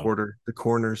 not Yo, quarter. The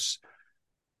corners.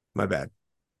 My bad.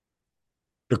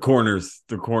 the corners.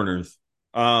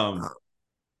 Um,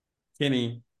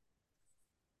 Kenny,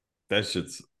 that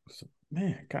shit's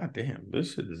man, goddamn,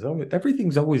 this shit is always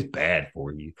everything's always bad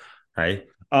for you, right?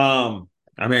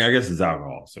 I mean, I guess it's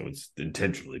alcohol, so it's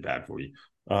intentionally bad for you.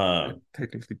 Uh,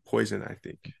 Technically poison, I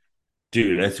think.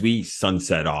 dude, as we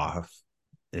sunset off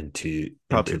into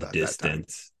Probably the about that time.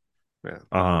 distance, Yeah.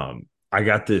 I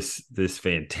got this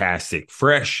fantastic,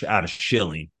 fresh out of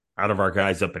Schilling, out of our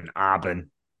guys up in Auburn,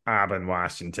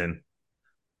 Washington,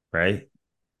 right?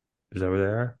 Is that where they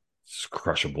are? It's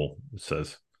crushable. It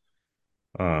says,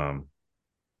 um,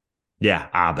 yeah,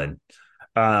 Auburn.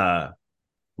 Uh,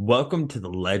 Welcome to the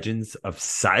Legends of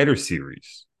Cider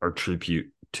series, our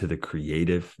tribute to the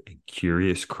creative and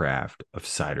curious craft of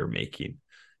cider making.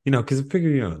 Because I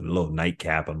figure, a little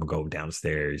nightcap, I'm gonna go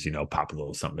downstairs, pop a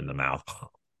little something in the mouth.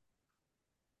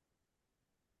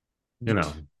 You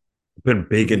know, been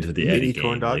big into the Eddie Mini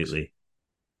corn game dogs. lately.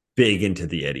 Big into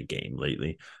the Eddie game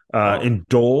lately. Oh.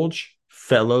 Indulge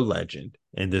fellow legend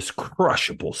in this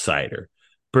crushable cider,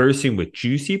 bursting with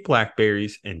juicy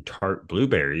blackberries and tart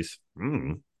blueberries.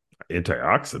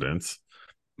 Antioxidants.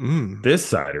 Mm. This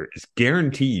cider is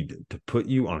guaranteed to put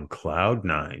you on cloud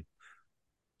nine.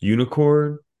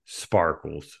 Unicorn,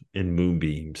 sparkles, and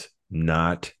moonbeams,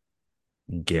 not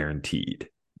guaranteed.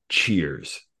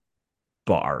 Cheers,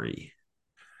 Bari.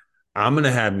 I'm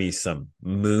gonna have me some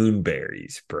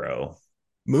moonberries, bro.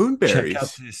 Check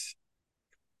out Moonberries. this.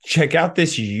 Check out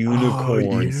this Oh,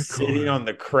 unicorn sitting unicorn. on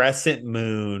the crescent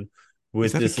moon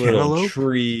Is with that a this little cantaloupe?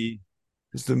 tree.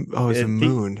 Is the I think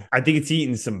moon. I think it's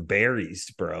eating some berries,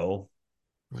 bro.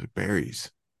 Those are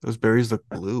berries. Those berries look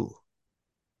blue.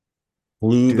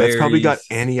 Dude, that's probably got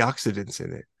Blueberries. antioxidants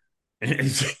in it.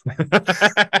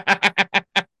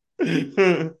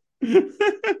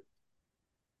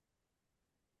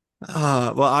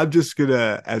 Well, I'm just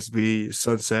gonna, as we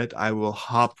sunset, I will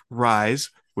hop rise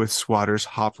with Squatter's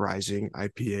Hop Rising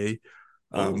IPA.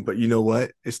 Oh, But you know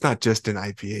what? It's not just an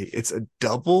IPA, it's a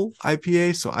double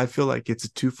IPA. So I feel like it's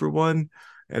a 2 for 1.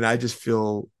 And I just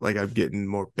feel like I'm getting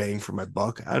more bang for my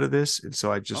buck out of this. And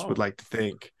so I just would oh, like to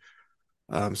thank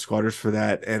Squatters for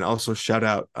that. And also shout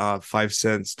out 5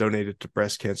 cents donated to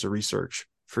breast cancer research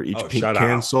for each oh, pink shut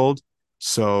can out. sold.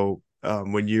 So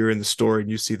when you're in the store and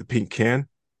you see the pink can,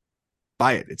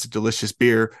 buy it. It's a delicious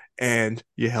beer and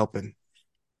you're helping.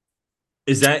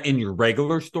 Is that in your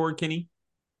regular store, Kenny?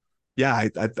 Yeah,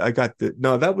 I got the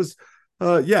no, that was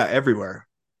yeah, everywhere.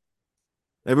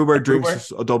 Everywhere Everywhere?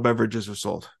 drinks, adult beverages are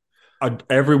sold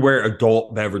Everywhere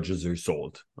adult beverages are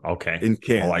sold. Okay. in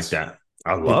I like cans, that.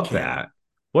 I pink love can. that.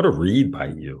 What a read by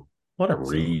you. What a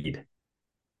So read.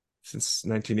 since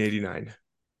 1989,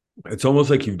 It's almost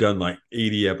like you've done like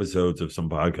 80 episodes of some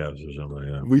podcasts or something like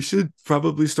that. we should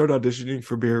probably start auditioning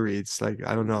for beer reads. Like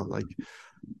I don't know, like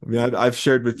I mean, I've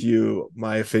shared with you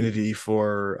my affinity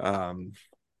for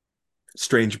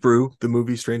Strange Brew, the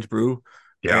movie Strange Brew,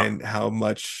 Yeah. and how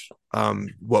much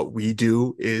what we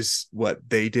do is what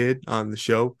they did on the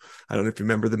show. I don't know if you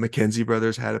remember the Mackenzie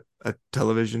brothers had a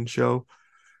television show.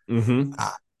 Mm-hmm.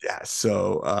 Yeah,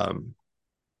 so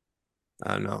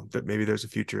I don't know that maybe there's a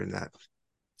future in that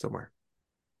somewhere.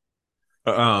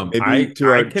 Maybe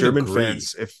to I our can German agree.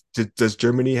 fans, if does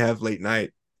Germany have late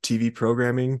night TV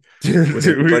programming? Would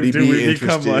do anybody do be we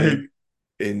become like interested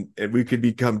in? And we could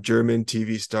become German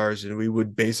TV stars, and we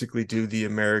would basically do the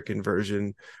American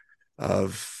version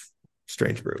of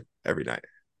Strange Brew every night.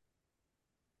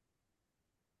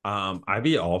 I'd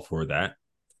be all for that.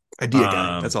 Idea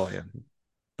guy. That's Um all I am.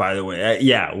 by the way,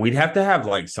 yeah, we'd have to have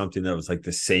like something that was like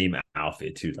the same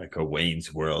outfit too, like a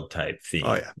Wayne's World type Oh theme,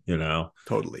 yeah, you know?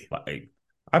 totally. Like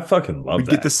I fucking love We'd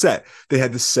get the that. set. They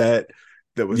had the set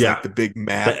that was like Yeah. the big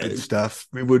map and That, stuff.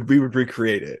 We would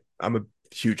recreate it. I'm a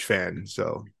huge fan,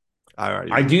 so I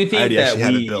do I think already that actually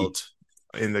have it we built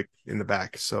in the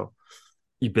back. So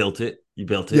you built it. You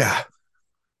built it. yeah,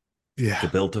 yeah. The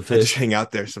built a I just fish. hang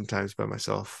out there sometimes by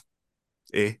myself.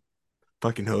 Eh,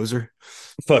 fucking hoser.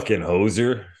 Fucking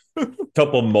hoser.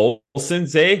 Couple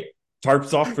Molsons, eh?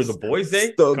 Tarps off for the boys,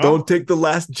 eh? So Huh? don't take the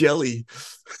last jelly.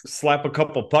 Slap a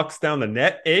couple pucks down the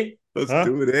net, eh? Let's Huh?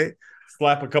 do it, eh?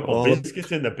 Slap a couple All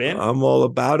biscuits in the bin. I'm all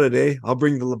about it, eh? I'll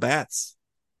bring the Labats.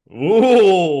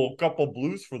 Ooh, couple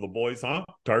blues for the boys, huh?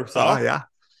 Tarps Ah, off. yeah.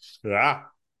 Yeah,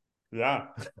 yeah.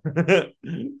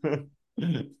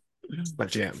 It's my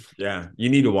jam. Yeah, you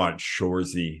need to watch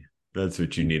Shoresy. That's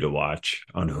what you need to watch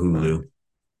on Uh, Hulu.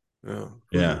 Hulu.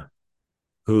 Yeah,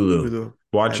 Hulu. Hulu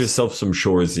Watch has yourself some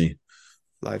Shoresy.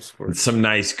 live It's sports. some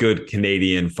nice, good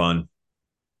Canadian fun.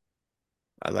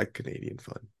 I like Canadian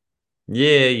fun.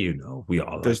 Yeah, you know, we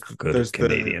all like good There's the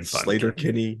Canadian fun. Slater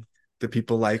Kinney that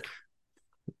people like.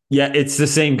 Yeah, it's the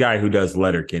same guy who does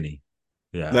Letterkenny.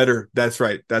 Yeah. Letter, that's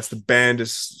right. That's the band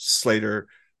is Slater.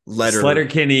 Letter,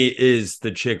 Letterkenny is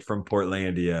the chick from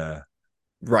Portlandia.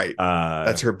 right.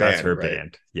 That's her That's band, her right?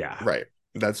 band. Yeah. Right.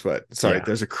 That's what. Sorry, Yeah.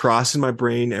 there's a cross in my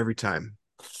brain every time.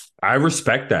 I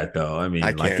respect that though. I I mean,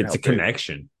 like can't it's a help it.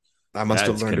 connection. I must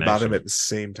have That's learned about him connection. at the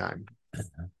same time.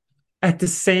 At the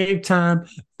same time,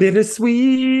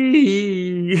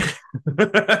 bittersweet.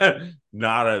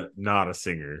 Not a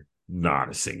singer. Not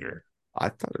a singer. I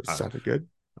thought it I, sounded good.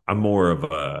 I'm more of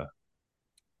a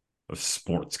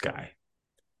sports guy.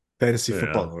 Fantasy You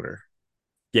football know? owner.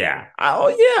 Yeah.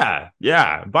 Oh yeah.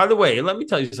 Yeah. By the way, let me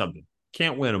tell you something.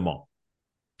 Can't win them all.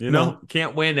 You know, No,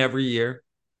 can't win every year.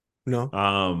 no.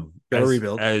 Gotta As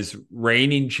rebuild.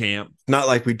 reigning champ, Not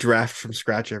like we draft from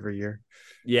scratch every year.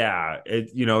 yeah,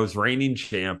 as reigning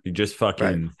champ, you just Right.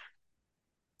 fucking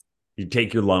you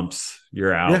take your lumps,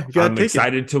 you're Yeah, out. you gotta I'm take it.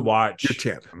 excited to You're watch.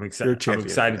 champ. I'm You're a excited. I'm champion for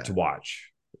excited to that.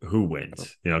 watch who Oh,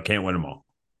 wins. Can't win them all.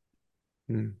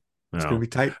 You it's gonna know, be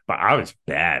tight. but I was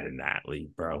bad in that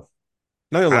league, bro.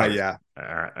 Not gonna lie, I was, yeah.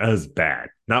 I was bad.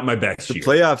 Not my best The year.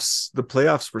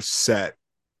 playoffs were set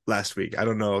last week. I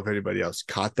don't know if anybody else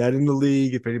caught that in the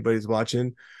league, if anybody's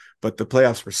watching, but the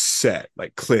playoffs were set,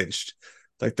 like clinched.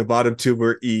 Like the bottom two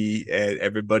were E and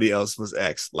everybody else was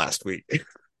X last week.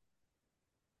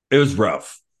 It was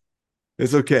rough.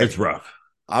 It's It's okay. rough.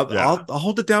 I'll, Yeah. I'll I'll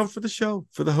hold it down for the show,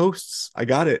 for the hosts. I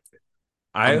got it.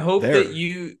 I I'm hope that there.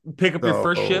 you pick up your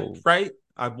first ship, So right?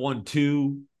 I've won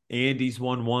two. Andy's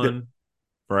won yep, one,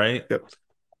 right? yep.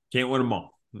 Can't win them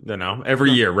all. Every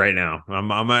No, year right now.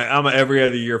 I'm a every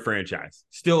other year franchise.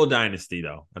 Still a dynasty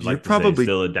though. I'd you're like to say probably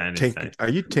still a dynasty. tanking. Are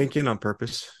you tanking on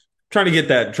purpose? Trying to get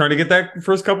that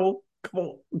first couple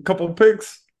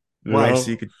picks. You Why? So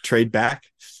you know? could trade back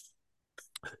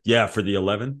Yeah, for the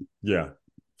 11. Yeah.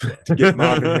 to get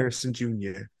Marvin Harrison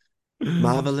Jr.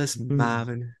 Marvelous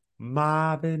Marvin.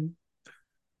 Marvin.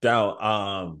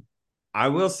 Now, I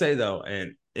will say though,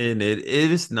 and it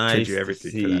is Trade you nice to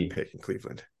everything for that see. pick in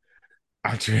Cleveland.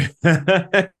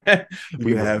 we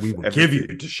You will have we will give you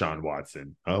everything. Deshaun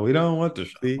Watson. Oh, we don't want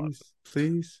Deshaun Watson. Please,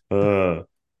 please.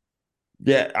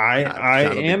 Yeah, I Nah, I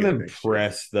Sean will be am good next year.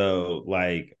 impressed though.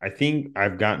 Like I think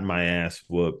I've gotten my ass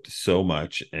whooped so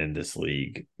much in this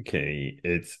league. Okay,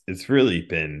 it's really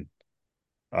been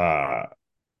uh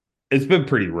it's been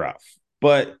pretty rough.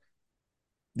 But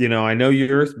I know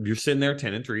you're sitting there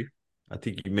 10-3. I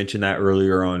think you mentioned that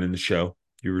earlier on in the show.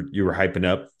 You were hyping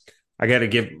up. I got to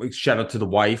give a shout out to the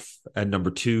wife at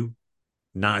number 2,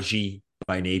 Najee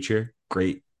by nature.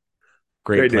 Great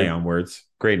Great play name. on words.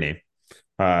 Great name.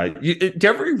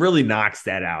 Jeffrey really knocks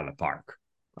that out of the park.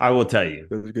 I will tell you.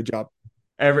 That was a good job.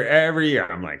 Every year,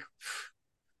 I'm like,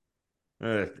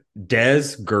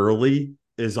 Des Gurley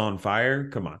is on fire.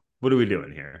 Come on, what are we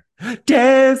doing here?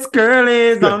 Des Gurley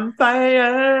is on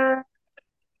fire.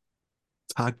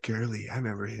 Todd Gurley. I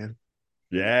remember him.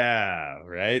 Yeah,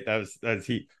 right. That's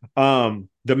he. The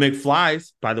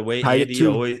McFlies, by the way, Tied at Andy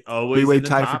two. always Three-way in the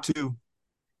tie for top. two.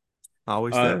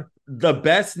 Always there. The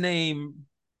best name,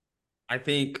 I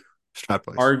think, Stroud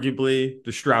Boys. arguably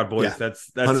the Stroud Boys. Yeah.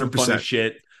 That's some funny 100%.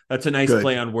 shit. That's a nice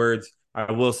play Good. on words.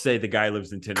 I will say the guy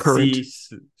lives in Current.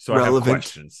 Tennessee, so I have Relevant.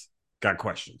 questions. Got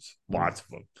questions, lots of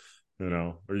them.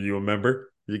 Are you a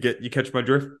member? You catch my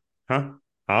drift, huh?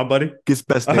 Huh, buddy? Gets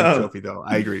best name trophy though.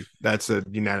 I agree. That's a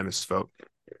unanimous vote.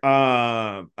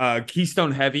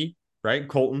 Keystone Heavy, right?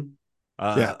 Colton,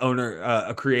 Yeah. owner,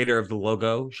 a creator of the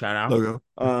logo. Shout out.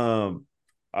 Logo.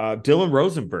 Dylan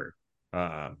Rosenberg.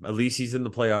 At least he's in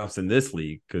the playoffs in this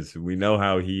league because we know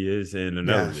how he is in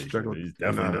another Yeah. league. Struggled He's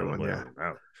definitely another one. Yeah.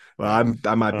 out. Well,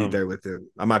 I might be there with him.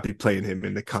 I might be playing him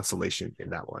in the consolation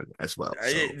in that one as well.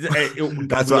 So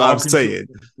that's what I'm saying.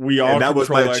 We all And that was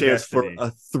my control our chance for destiny.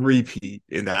 a three-peat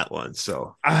in that one.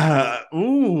 So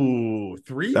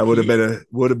Three. that would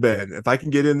have been if I can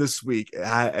get in this week.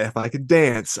 If I could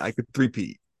dance, I could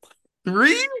three-peat.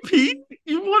 Three Pete.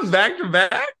 You won back to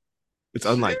back. It's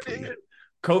unlikely.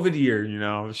 COVID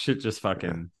year, shit just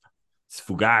Yeah. fucking it's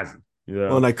fugazi.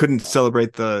 Well, and I couldn't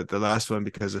celebrate the last one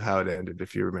because of how it ended,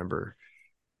 if you remember,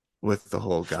 with the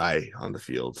whole guy on the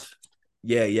field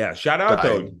Yeah. Shout out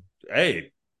though. dying.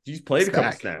 Hey, he's played He's a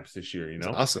couple back. snaps this year, It's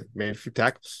awesome, man. A few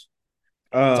tackles.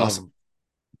 It's awesome. Um,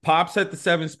 Pops at the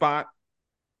 7 spot.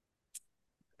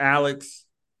 Alex,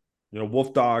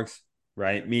 Wolf Dogs,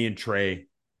 right? Me and Trey,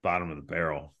 bottom of the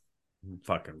barrel.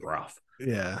 Fucking rough.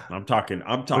 Yeah. I'm What does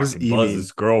talking E mean?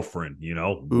 Buzz's girlfriend,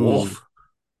 Ooh. Wolf.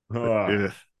 Ah,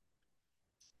 Ugh.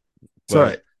 It's all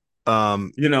but right.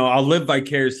 Um, I'll live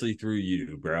vicariously through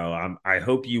you, bro. I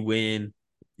hope you win.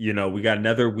 We got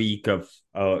another week of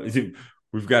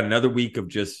we've got another week of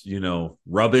just,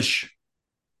 rubbish.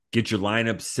 Get your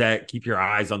lineup set, keep your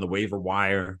eyes on the waiver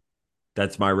wire.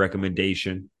 That's my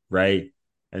recommendation, right?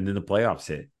 And then the playoffs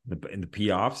hit. In the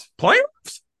playoffs.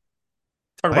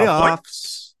 Talk about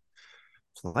playoffs.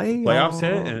 playoffs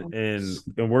hit,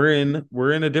 and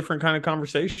we're in a different kind of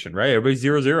conversation, right? Everybody's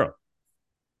 0-0.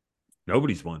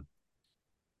 Nobody's won.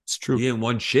 It's You true. didn't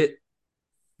won shit.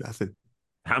 Nothing.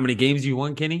 How many games you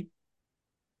won, Kenny?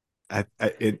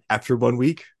 After 1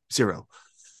 week, 0.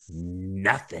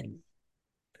 Nothing.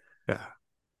 Yeah.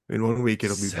 In 1 week,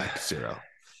 it'll be back to 0.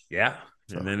 Yeah.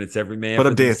 So, And then it's every man but for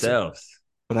I'm dancing. themselves.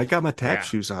 But I got my tap Yeah.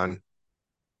 shoes on.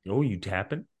 Oh, you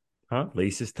tapping? Huh?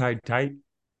 Laces tied tight.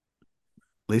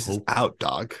 Laces Oh, out,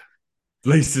 dog.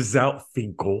 laces out,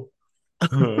 Finkel.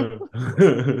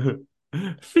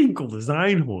 Finkel is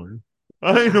Einhorn.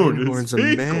 Einhorn is Einhorn's a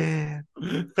Finkel. man.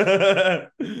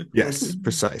 Yes,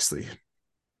 precisely.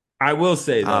 I will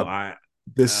say though, Uh, I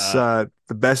this uh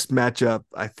the best matchup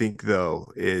I think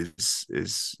though is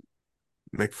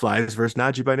McFly's versus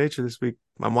Najee by nature this week.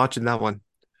 I'm watching that one. I'm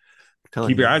telling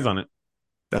keep your you, eyes on it.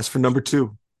 that's for number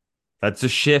 2. That's a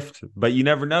shift, but you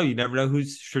never know. You never know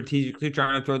who's strategically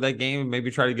trying to throw that game and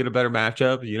maybe try to get a better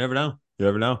matchup. You never know. You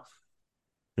never know.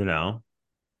 You know,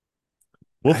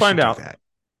 we'll I should find do out. that.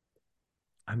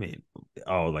 I mean,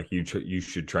 oh, like you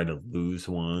should try to lose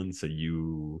one so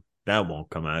that won't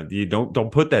come out. You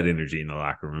don't put that energy in the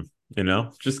locker room.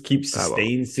 Just keep I will.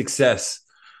 sustained success.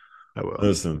 I will.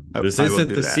 Listen, this I will isn't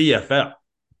do the that. CFL.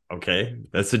 Okay,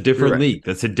 that's a You're different right. league.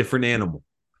 That's a different animal.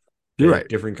 You're Okay, right.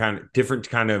 different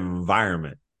kind of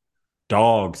environment.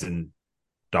 Dogs and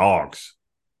dogs.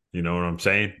 You know what I'm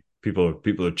saying? People are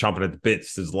chomping at the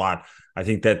bits. There's a lot. I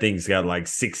think that thing's got like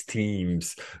 6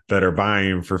 teams that are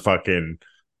vying for fucking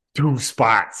 2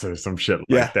 spots or some shit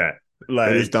Yeah, like that.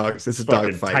 it is Like dogs. It's it's a dog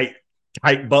fucking fight.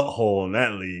 tight butthole in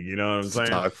that league. You know what I'm It's a saying?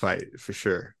 dog fight for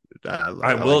sure. I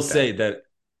I will like that. say that,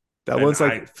 That and one's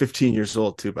like 15 years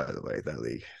old too, by the way, that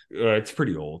league. it's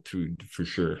pretty old too, for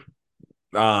sure.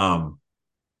 Um,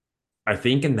 I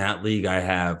think in that league I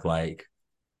have like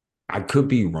I could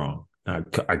be wrong. I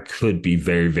could be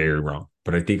very, very wrong.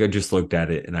 But I think I just looked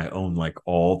at it and I own like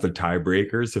all the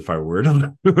tiebreakers if I were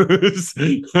to lose.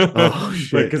 Oh Like,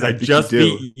 shit, because I I think you just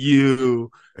do. beat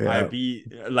you. Yeah.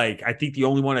 I think the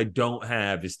only one I don't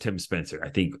have is Tim Spencer. I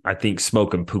think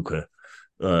Smoke and Puka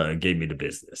gave me the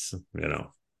business,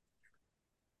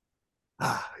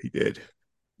 Ah, he did.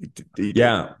 He did.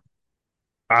 Yeah.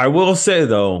 I will say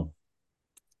though,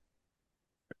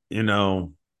 you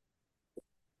know,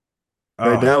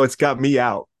 Right uh, now it's got me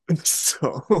out.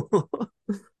 So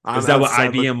I'm is that out what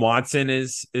 7. IBM Watson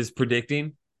is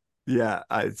predicting? Yeah,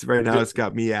 it's right now it's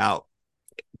got me out.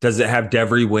 Does it have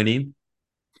Devery winning?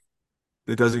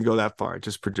 It doesn't go that far. It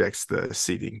just projects the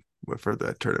seating for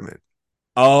the tournament.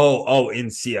 In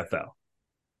CFL.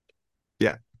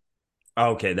 Yeah.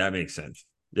 Okay, that makes sense.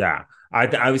 Yeah,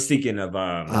 I was thinking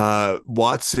of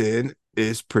Watson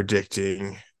is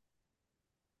predicting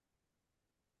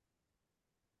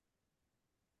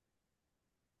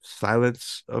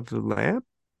Silence of the Lamb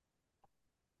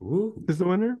ooh, is the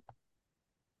winner.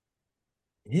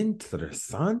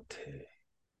 interessante.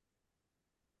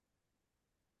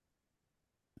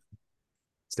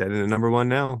 Standing at number 1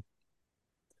 now.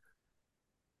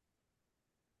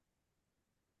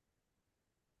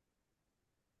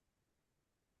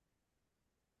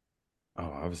 Oh,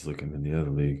 I was looking in the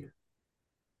other league.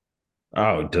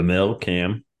 Oh, Demille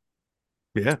Cam.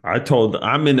 Yeah.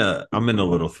 I'm in a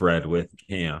little thread with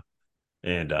Cam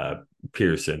and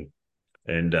Pearson.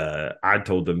 And I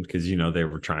told them because they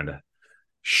were trying to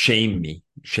shame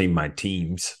my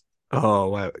teams. Oh,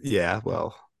 wow. Yeah.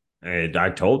 Well, And I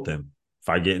told them, if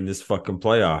I get in this fucking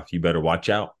playoff, you better watch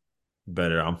out.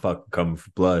 I'm fucking coming for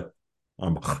blood.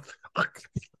 I'm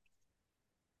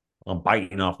I'm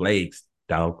biting off legs,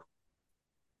 dog.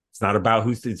 It's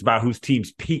about whose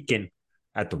team's peaking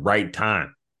at the right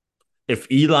time. If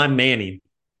Eli Manning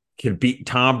can beat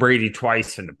Tom Brady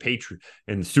twice in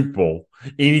the Super Bowl,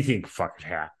 anything can fucking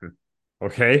happen.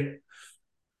 Okay.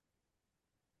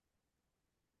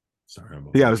 Sorry, I'm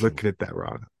Yeah, I was emotional. looking at that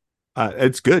wrong.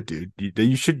 It's good, dude.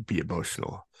 You should be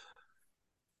emotional.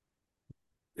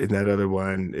 In that other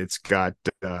one, it's got.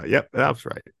 Yep, that was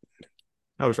right.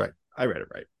 I was right. I read it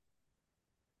right.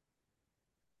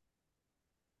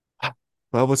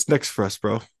 Well, what's next for us,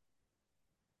 bro?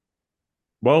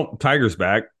 Well, Tiger's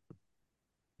back.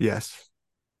 Yes.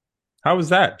 How was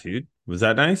that, dude? Was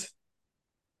that nice?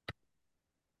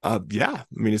 Yeah. I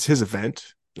mean, it's his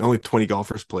event. Only 20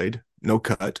 golfers played. No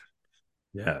cut.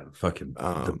 Yeah, fucking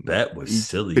the bet was He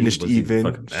silly. It finished wasn't even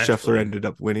even. fucking match Scheffler play. ended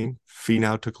up winning.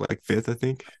 Finau took like fifth, I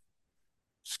think.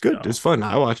 It's good. It's No. fun.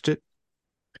 I watched it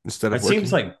instead of That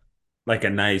seems working. like a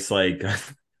nice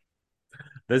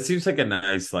that seems like a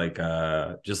nice just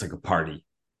like a party.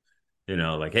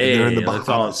 Like, They're in the hey,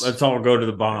 Bahamas. let's all go to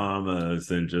the Yeah.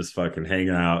 Bahamas and just fucking hang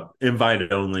out.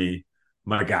 Invite only,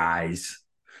 my guys,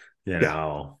 you Yeah.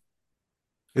 know.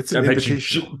 It's I an bet you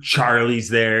invitational, Charlie's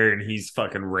there and he's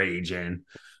fucking raging.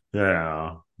 Bet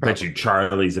you probably.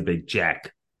 Charlie's a big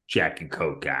Jack and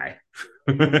Coke guy.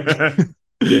 Guaranteed.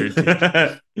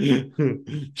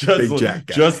 just Big Jack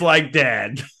just guy. like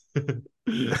dad.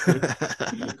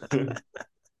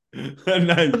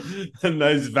 a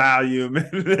nice value,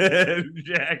 man.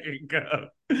 Jack and Coke.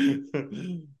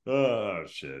 Oh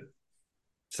shit.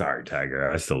 Sorry,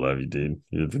 Tiger. I still love you, dude.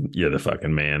 You're the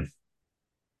fucking man.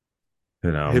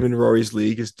 You know. Him and Rory's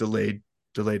league is delayed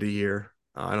a year.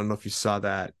 I don't know if you saw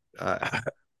that. I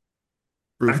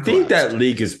Roof think that collapsed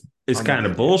league is on the kind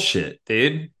of venue. bullshit,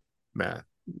 dude. Man,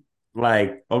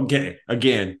 Like, okay,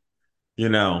 again,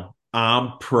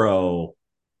 I'm pro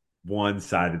one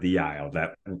side of the aisle.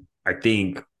 That I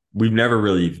think we've never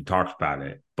really even talked about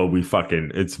it, but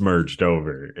it's merged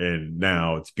over and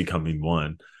now it's becoming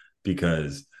one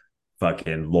because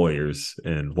fucking lawyers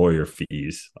and lawyer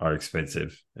fees are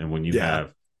expensive. And when you yeah.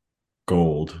 have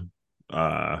gold,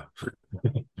 uh,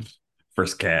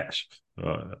 first cash,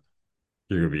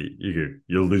 you're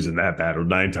losing that battle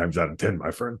 9 times out of 10,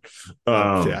 my friend.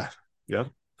 Oh Um, yeah. Yeah.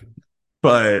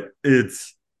 but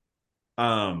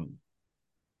um,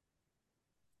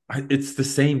 it's the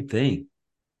same thing.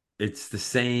 It's the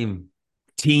same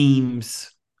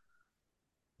teams,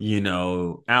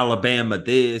 Alabama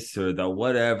this or the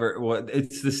whatever.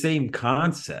 It's the same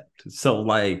concept. So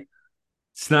like,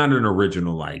 it's not an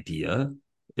original idea.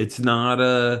 It's not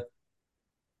a.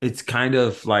 It's kind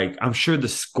of like I'm sure the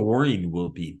scoring will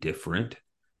be different,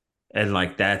 and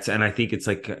like and I think it's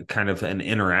like kind of an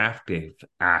interactive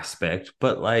aspect.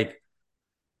 But like,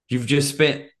 you've just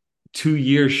spent 2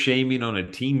 years shaming on a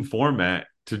team format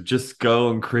to just go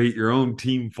and create your own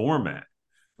team format.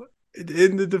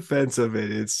 In the defense of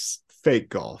it, it's fake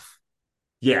golf.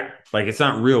 Yeah, like it's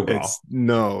not real golf. It's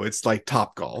no, it's like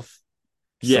Top Golf.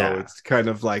 So Yeah, it's kind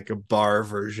of like a bar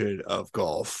version of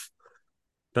golf.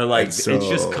 they're And like it's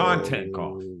just content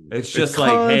golf. so It's it's just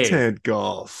like, hey, content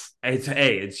golf. it's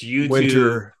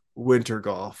YouTube. Winter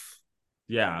golf.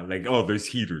 Yeah, like, oh, there's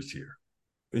heaters here.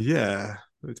 Yeah.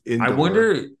 It's I indoor.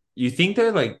 wonder. You think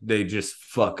they just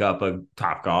fuck up a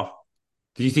Top Golf?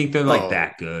 Do you think they're like Oh,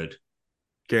 that good?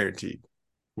 guaranteed.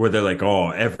 Where they're like,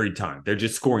 oh, every time they're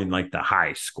just scoring like the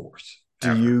high scores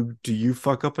ever. Do you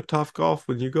fuck up a Top Golf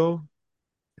when you go?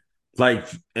 Like,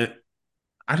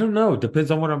 I don't know.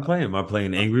 Depends on what I'm playing. Am I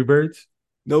playing Angry Birds?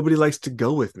 Nobody likes to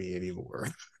go with me anymore.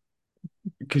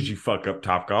 Because you fuck up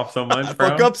Top Golf so I much,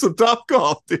 fuck bro. up some Top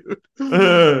Golf, dude.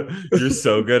 You're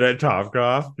so good at Top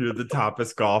Golf. You're the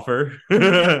toppest golfer.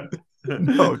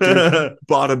 No, dude.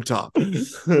 Bottom top.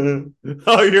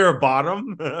 Oh, you're a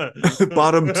bottom?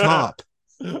 Bottom top.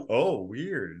 Oh,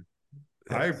 weird.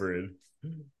 Yeah, Hybrid.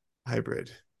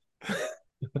 hybrid.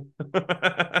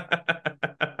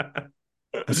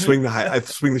 Yeah, I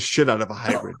swing the shit out of a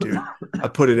hybrid, dude. I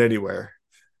put it anywhere.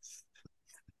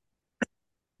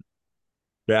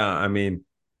 I mean,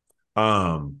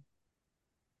 um,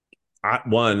 I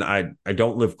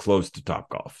don't live close to Top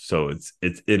Golf, so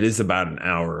it is about an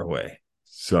hour away.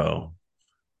 So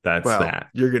that's Well, that.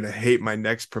 you're gonna hate my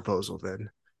next proposal then.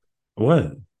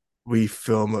 What? We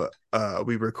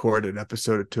record an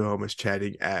episode of Two Homies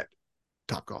chatting at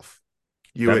Top Golf.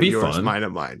 You That'd at be yours, fun. mine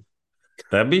at mine.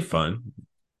 That'd be fun.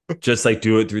 Just like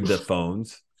do it through the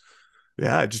phones.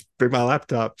 Yeah, just bring my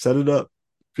laptop, set it up.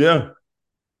 Yeah.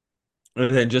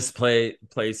 And then just play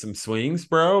some swings,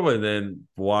 bro, and then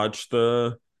watch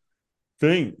the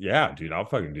thing. Yeah, dude, I'll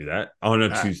fucking do that on a All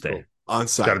right, Tuesday. cool. On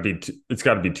site It's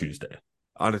gotta be Tuesday.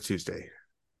 on a Tuesday.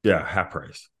 Yeah, half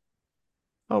price.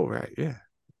 Oh, right. Yeah.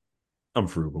 I'm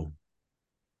frugal.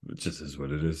 It just is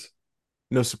what it is.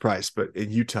 no surprise. But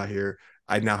in Utah here,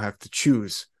 I now have to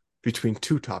choose between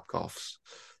two Top Golfs.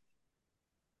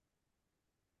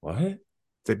 What?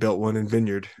 They built one in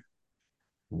Vineyard,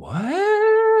 What?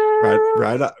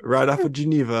 right off of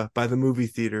Geneva by the movie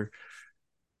theater.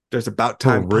 There's About For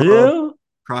Time Pub real?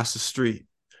 across the street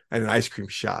and an ice cream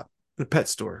shop and a pet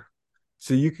store.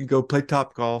 So you can go play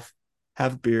Top Golf,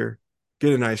 have a beer,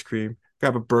 get an ice cream,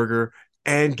 grab a burger,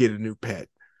 and get a new pet.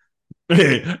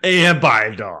 And buy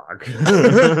a dog.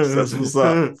 So that's what's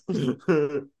up.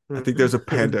 I think there's a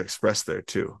Panda Express there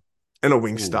too, and a Ooh.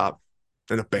 Wingstop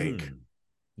and a bank. Hmm.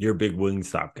 You're a big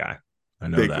Wingstop guy. I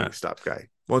know Big that. Wingstop guy.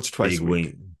 Once, twice Big a week.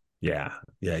 wing. Yeah.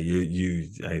 Yeah.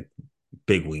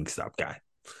 Big Wingstop guy.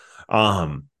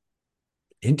 Um,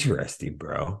 Interesting,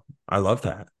 bro. I love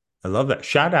that. I love that.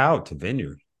 Shout out to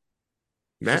Vineyard.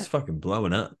 It's Matt just fucking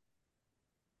blowing up.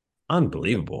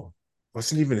 Unbelievable.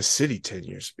 wasn't even a city 10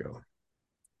 years ago.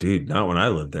 Dude, not when I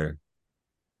lived there.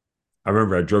 I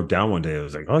remember I drove down one day. I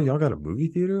was like, oh, y'all got a movie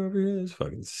theater over here? It's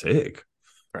fucking sick.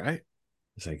 Right?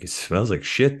 It's like, it smells like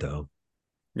shit, though.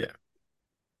 Yeah.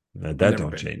 That Never don't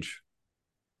been. change.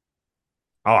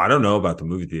 Oh, I don't know about the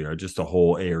movie theater, just the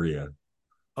whole area.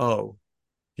 Oh,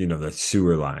 That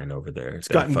sewer line over there. it's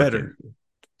That gotten better. fucking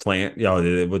plant.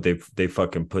 They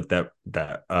fucking put that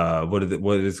what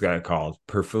is that called?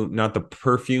 Perfume, not the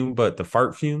perfume, but the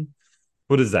fart fume.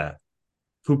 What is that?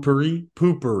 Poopery.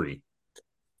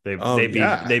 Oh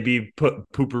yeah. They be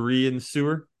put poopery in the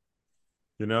sewer.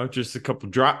 Just a couple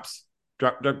drops.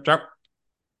 Drop. Boop,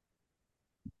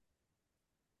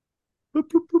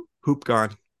 boop, boop. Poop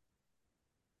gone.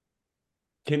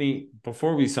 Kenny,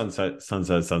 before we sunset.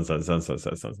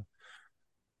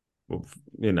 Well,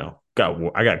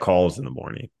 I got calls in the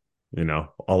morning.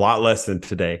 A lot less than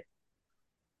today,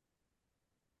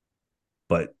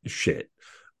 but shit.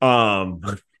 Um,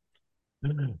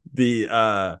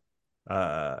 the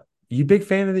you big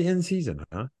fan of the end season,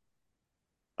 huh?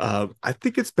 I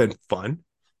think it's been fun.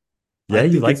 I Yeah,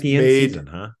 you think like it's the end made season,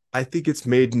 huh? I think it's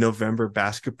made November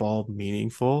basketball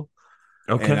meaningful.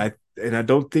 And Okay. I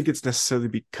don't think it's necessarily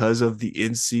because of the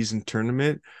in-season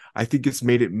tournament. I think it's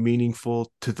made it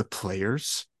meaningful to the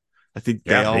players. I think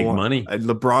they Yeah, all big want money.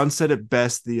 LeBron said it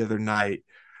best the other night.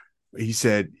 He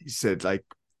said like,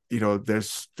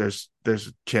 there's a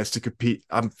chance to compete.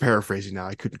 I'm paraphrasing now.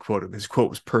 I couldn't quote him. His quote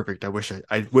was perfect. I wish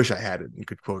I had it and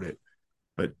could quote it,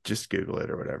 but just Google it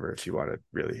or whatever if you want to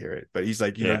really hear it. But he's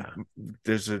like, Yeah.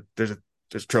 there's a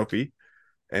trophy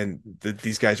and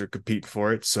these guys are competing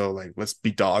for it. So like, let's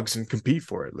be dogs and compete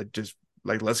for it. Like just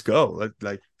like let's go.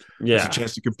 There's a Yeah.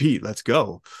 chance to compete. Let's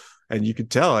go. And you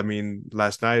could tell. I mean,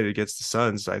 last night against the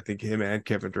Suns, I think him and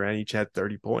Kevin Durant each had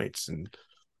 30 points, and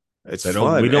it's They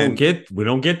don't we fun. don't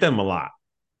And get them a lot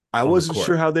I on the wasn't sure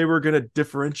court. how they were going to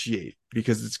differentiate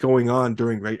because it's going on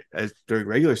during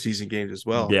regular season games as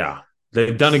well. Yeah.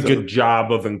 They've done a So good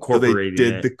job of so they incorporating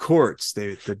did it.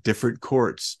 the different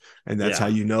courts, and that's how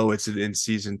Yeah. you know it's an in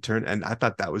season turn. And I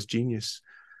thought that was genius.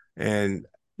 And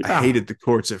I Yeah. hated the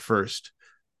courts at first,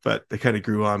 but they kind of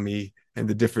grew on me. And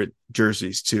the different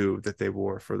jerseys too that they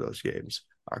wore for those games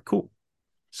are cool.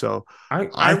 So I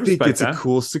I think respect it's a that.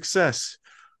 cool success.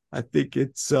 I think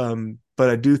it's but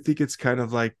I do think it's kind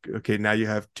of like, okay, now you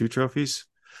have two trophies.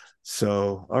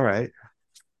 So all right.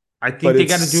 I But think they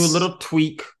got to do a it's little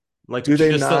tweak, like do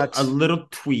they just a not little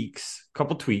tweaks,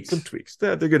 couple some tweaks. tweaks?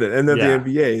 They're gonna, and then the Yeah.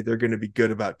 NBA, they're gonna be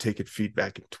good about taking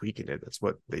feedback and tweaking it. That's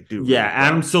what they do Yeah. really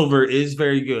Adam well. Silver is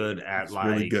very good at He's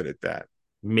really like good at that.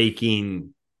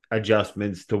 making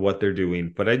adjustments to what they're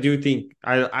doing. But I do think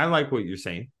I like what you're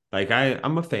saying. Like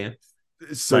I'm a fan.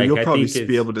 So Like you'll I probably think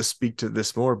be it's able to speak to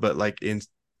this more, but like in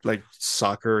like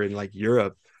soccer in like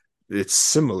Europe, it's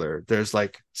similar. There's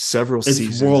like several it's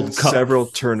seasons and World Cup several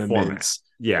format. tournaments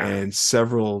Yeah. and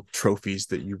several trophies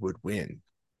that you would win.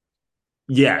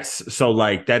 Yes. So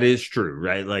like that is true,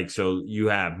 right? Like so you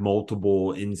have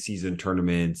multiple in-season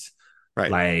tournaments,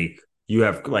 Right. like you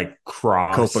have like Copa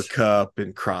cross. Cup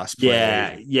and crossplay Yeah,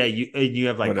 and yeah, you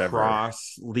have like whatever.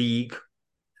 cross league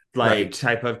like Right.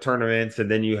 type of tournaments,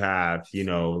 and then you have,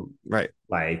 Right.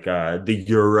 like the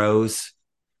Euros,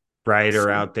 right, are Sure.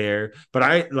 out there. But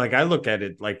I look at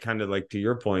it like kind of like to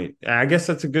your point. I guess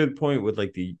that's a good point with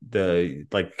like the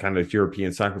like kind of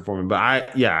European soccer format. But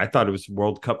I thought it was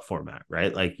World Cup format,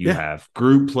 right? Like you Yeah. have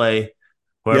group play,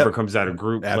 whoever Yep. comes out of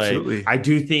group play. Absolutely. I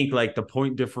do think like the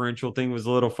point differential thing was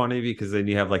a little funny because then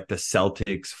you have like the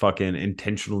Celtics fucking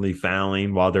intentionally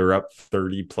fouling while they're up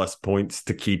 30 plus points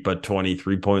to keep a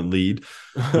 23-point lead.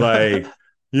 Like,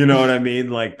 you know what I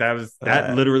mean? Like that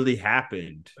uh, literally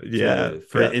happened yeah. to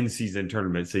for Yeah. in-season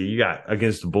tournament. So you got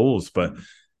against the Bulls, but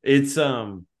it's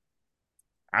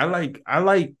I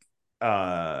like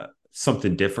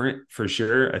something different for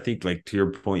sure. I think like to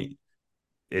your point,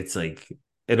 it's like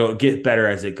it'll get better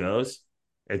as it goes.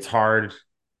 It's hard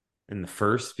in the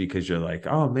first because you're like,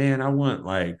 oh man, I want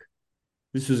like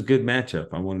this was a good matchup.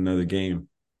 I want another game.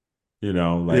 You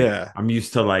know, like Yeah. I'm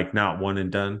used to like not one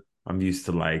and done. I'm used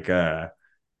to like let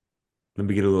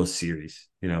me get a little series,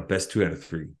 best 2 out of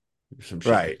 3 or some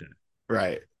shit like Right. that.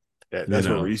 Right. Yeah, You that's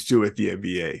what we're know, used to with the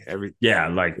NBA. Every yeah,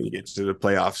 like when you get to the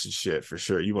playoffs and shit, for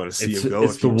sure, you want to see it's them go a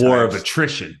it's the few war of times,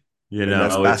 attrition, and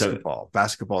that's It's a basketball.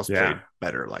 Basketball's yeah. played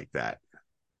better like that.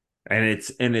 And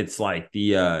it's like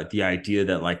the idea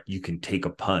that like you can take a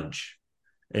punch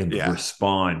and Yeah,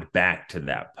 respond back to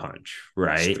that punch,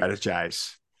 right?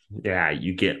 strategize. Yeah,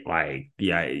 you get like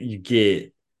you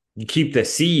keep the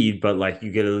seed, but like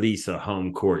you get at least a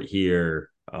home court here,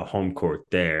 a home court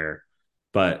there.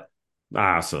 But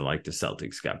I also like the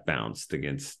Celtics got bounced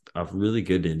against a really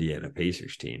good Indiana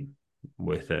Pacers team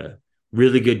with a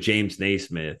really good James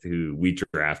Naismith who we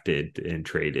drafted and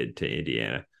traded to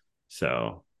Indiana.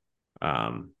 So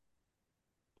um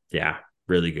yeah,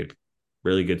 really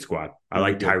good squad. I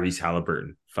Really like good. Tyrese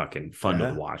Halliburton. Fucking fun to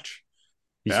Yeah, watch.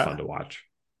 He's fun yeah, to watch.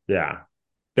 Yeah.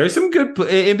 There's some good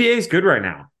NBA is good right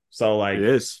now. So it like,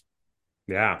 is.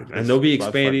 yeah, It and they'll is. be It's a lot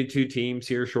of fun. expanding 2 teams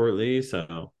here shortly.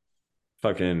 So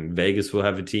fucking Vegas will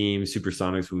have a team.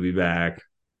 Supersonics will be back.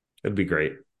 It'd be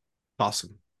great.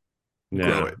 Awesome. Grow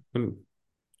Yeah. it.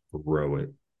 Row it.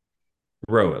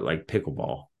 Row it like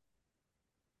pickleball.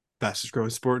 Fastest growing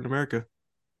sport in America.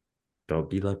 Don't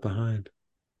be left behind.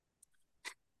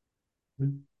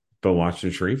 Been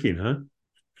watching Shrinking, huh?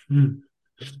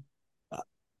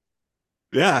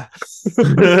 Yeah,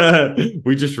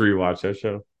 We just rewatched that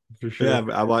show for yeah.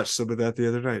 sure. I watched some of that the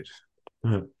other night.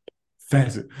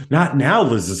 Fast. Not now,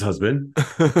 Liz's husband.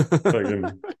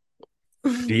 Fucking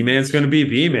B Man's gonna be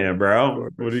B Man, bro.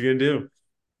 What are you gonna do?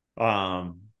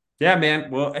 Yeah,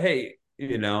 man. Well, hey,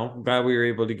 I'm glad we were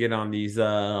able to get on these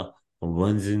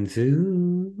ones and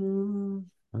twos.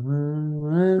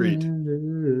 Agreed.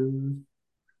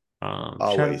 Shout out to the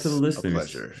Always a listeners.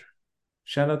 pleasure.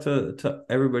 Shout out to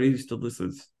everybody who still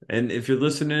listens. And if you're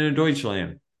listening in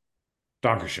Deutschland,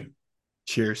 Dankeschön.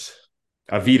 Cheers.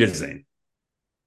 Auf Wiedersehen.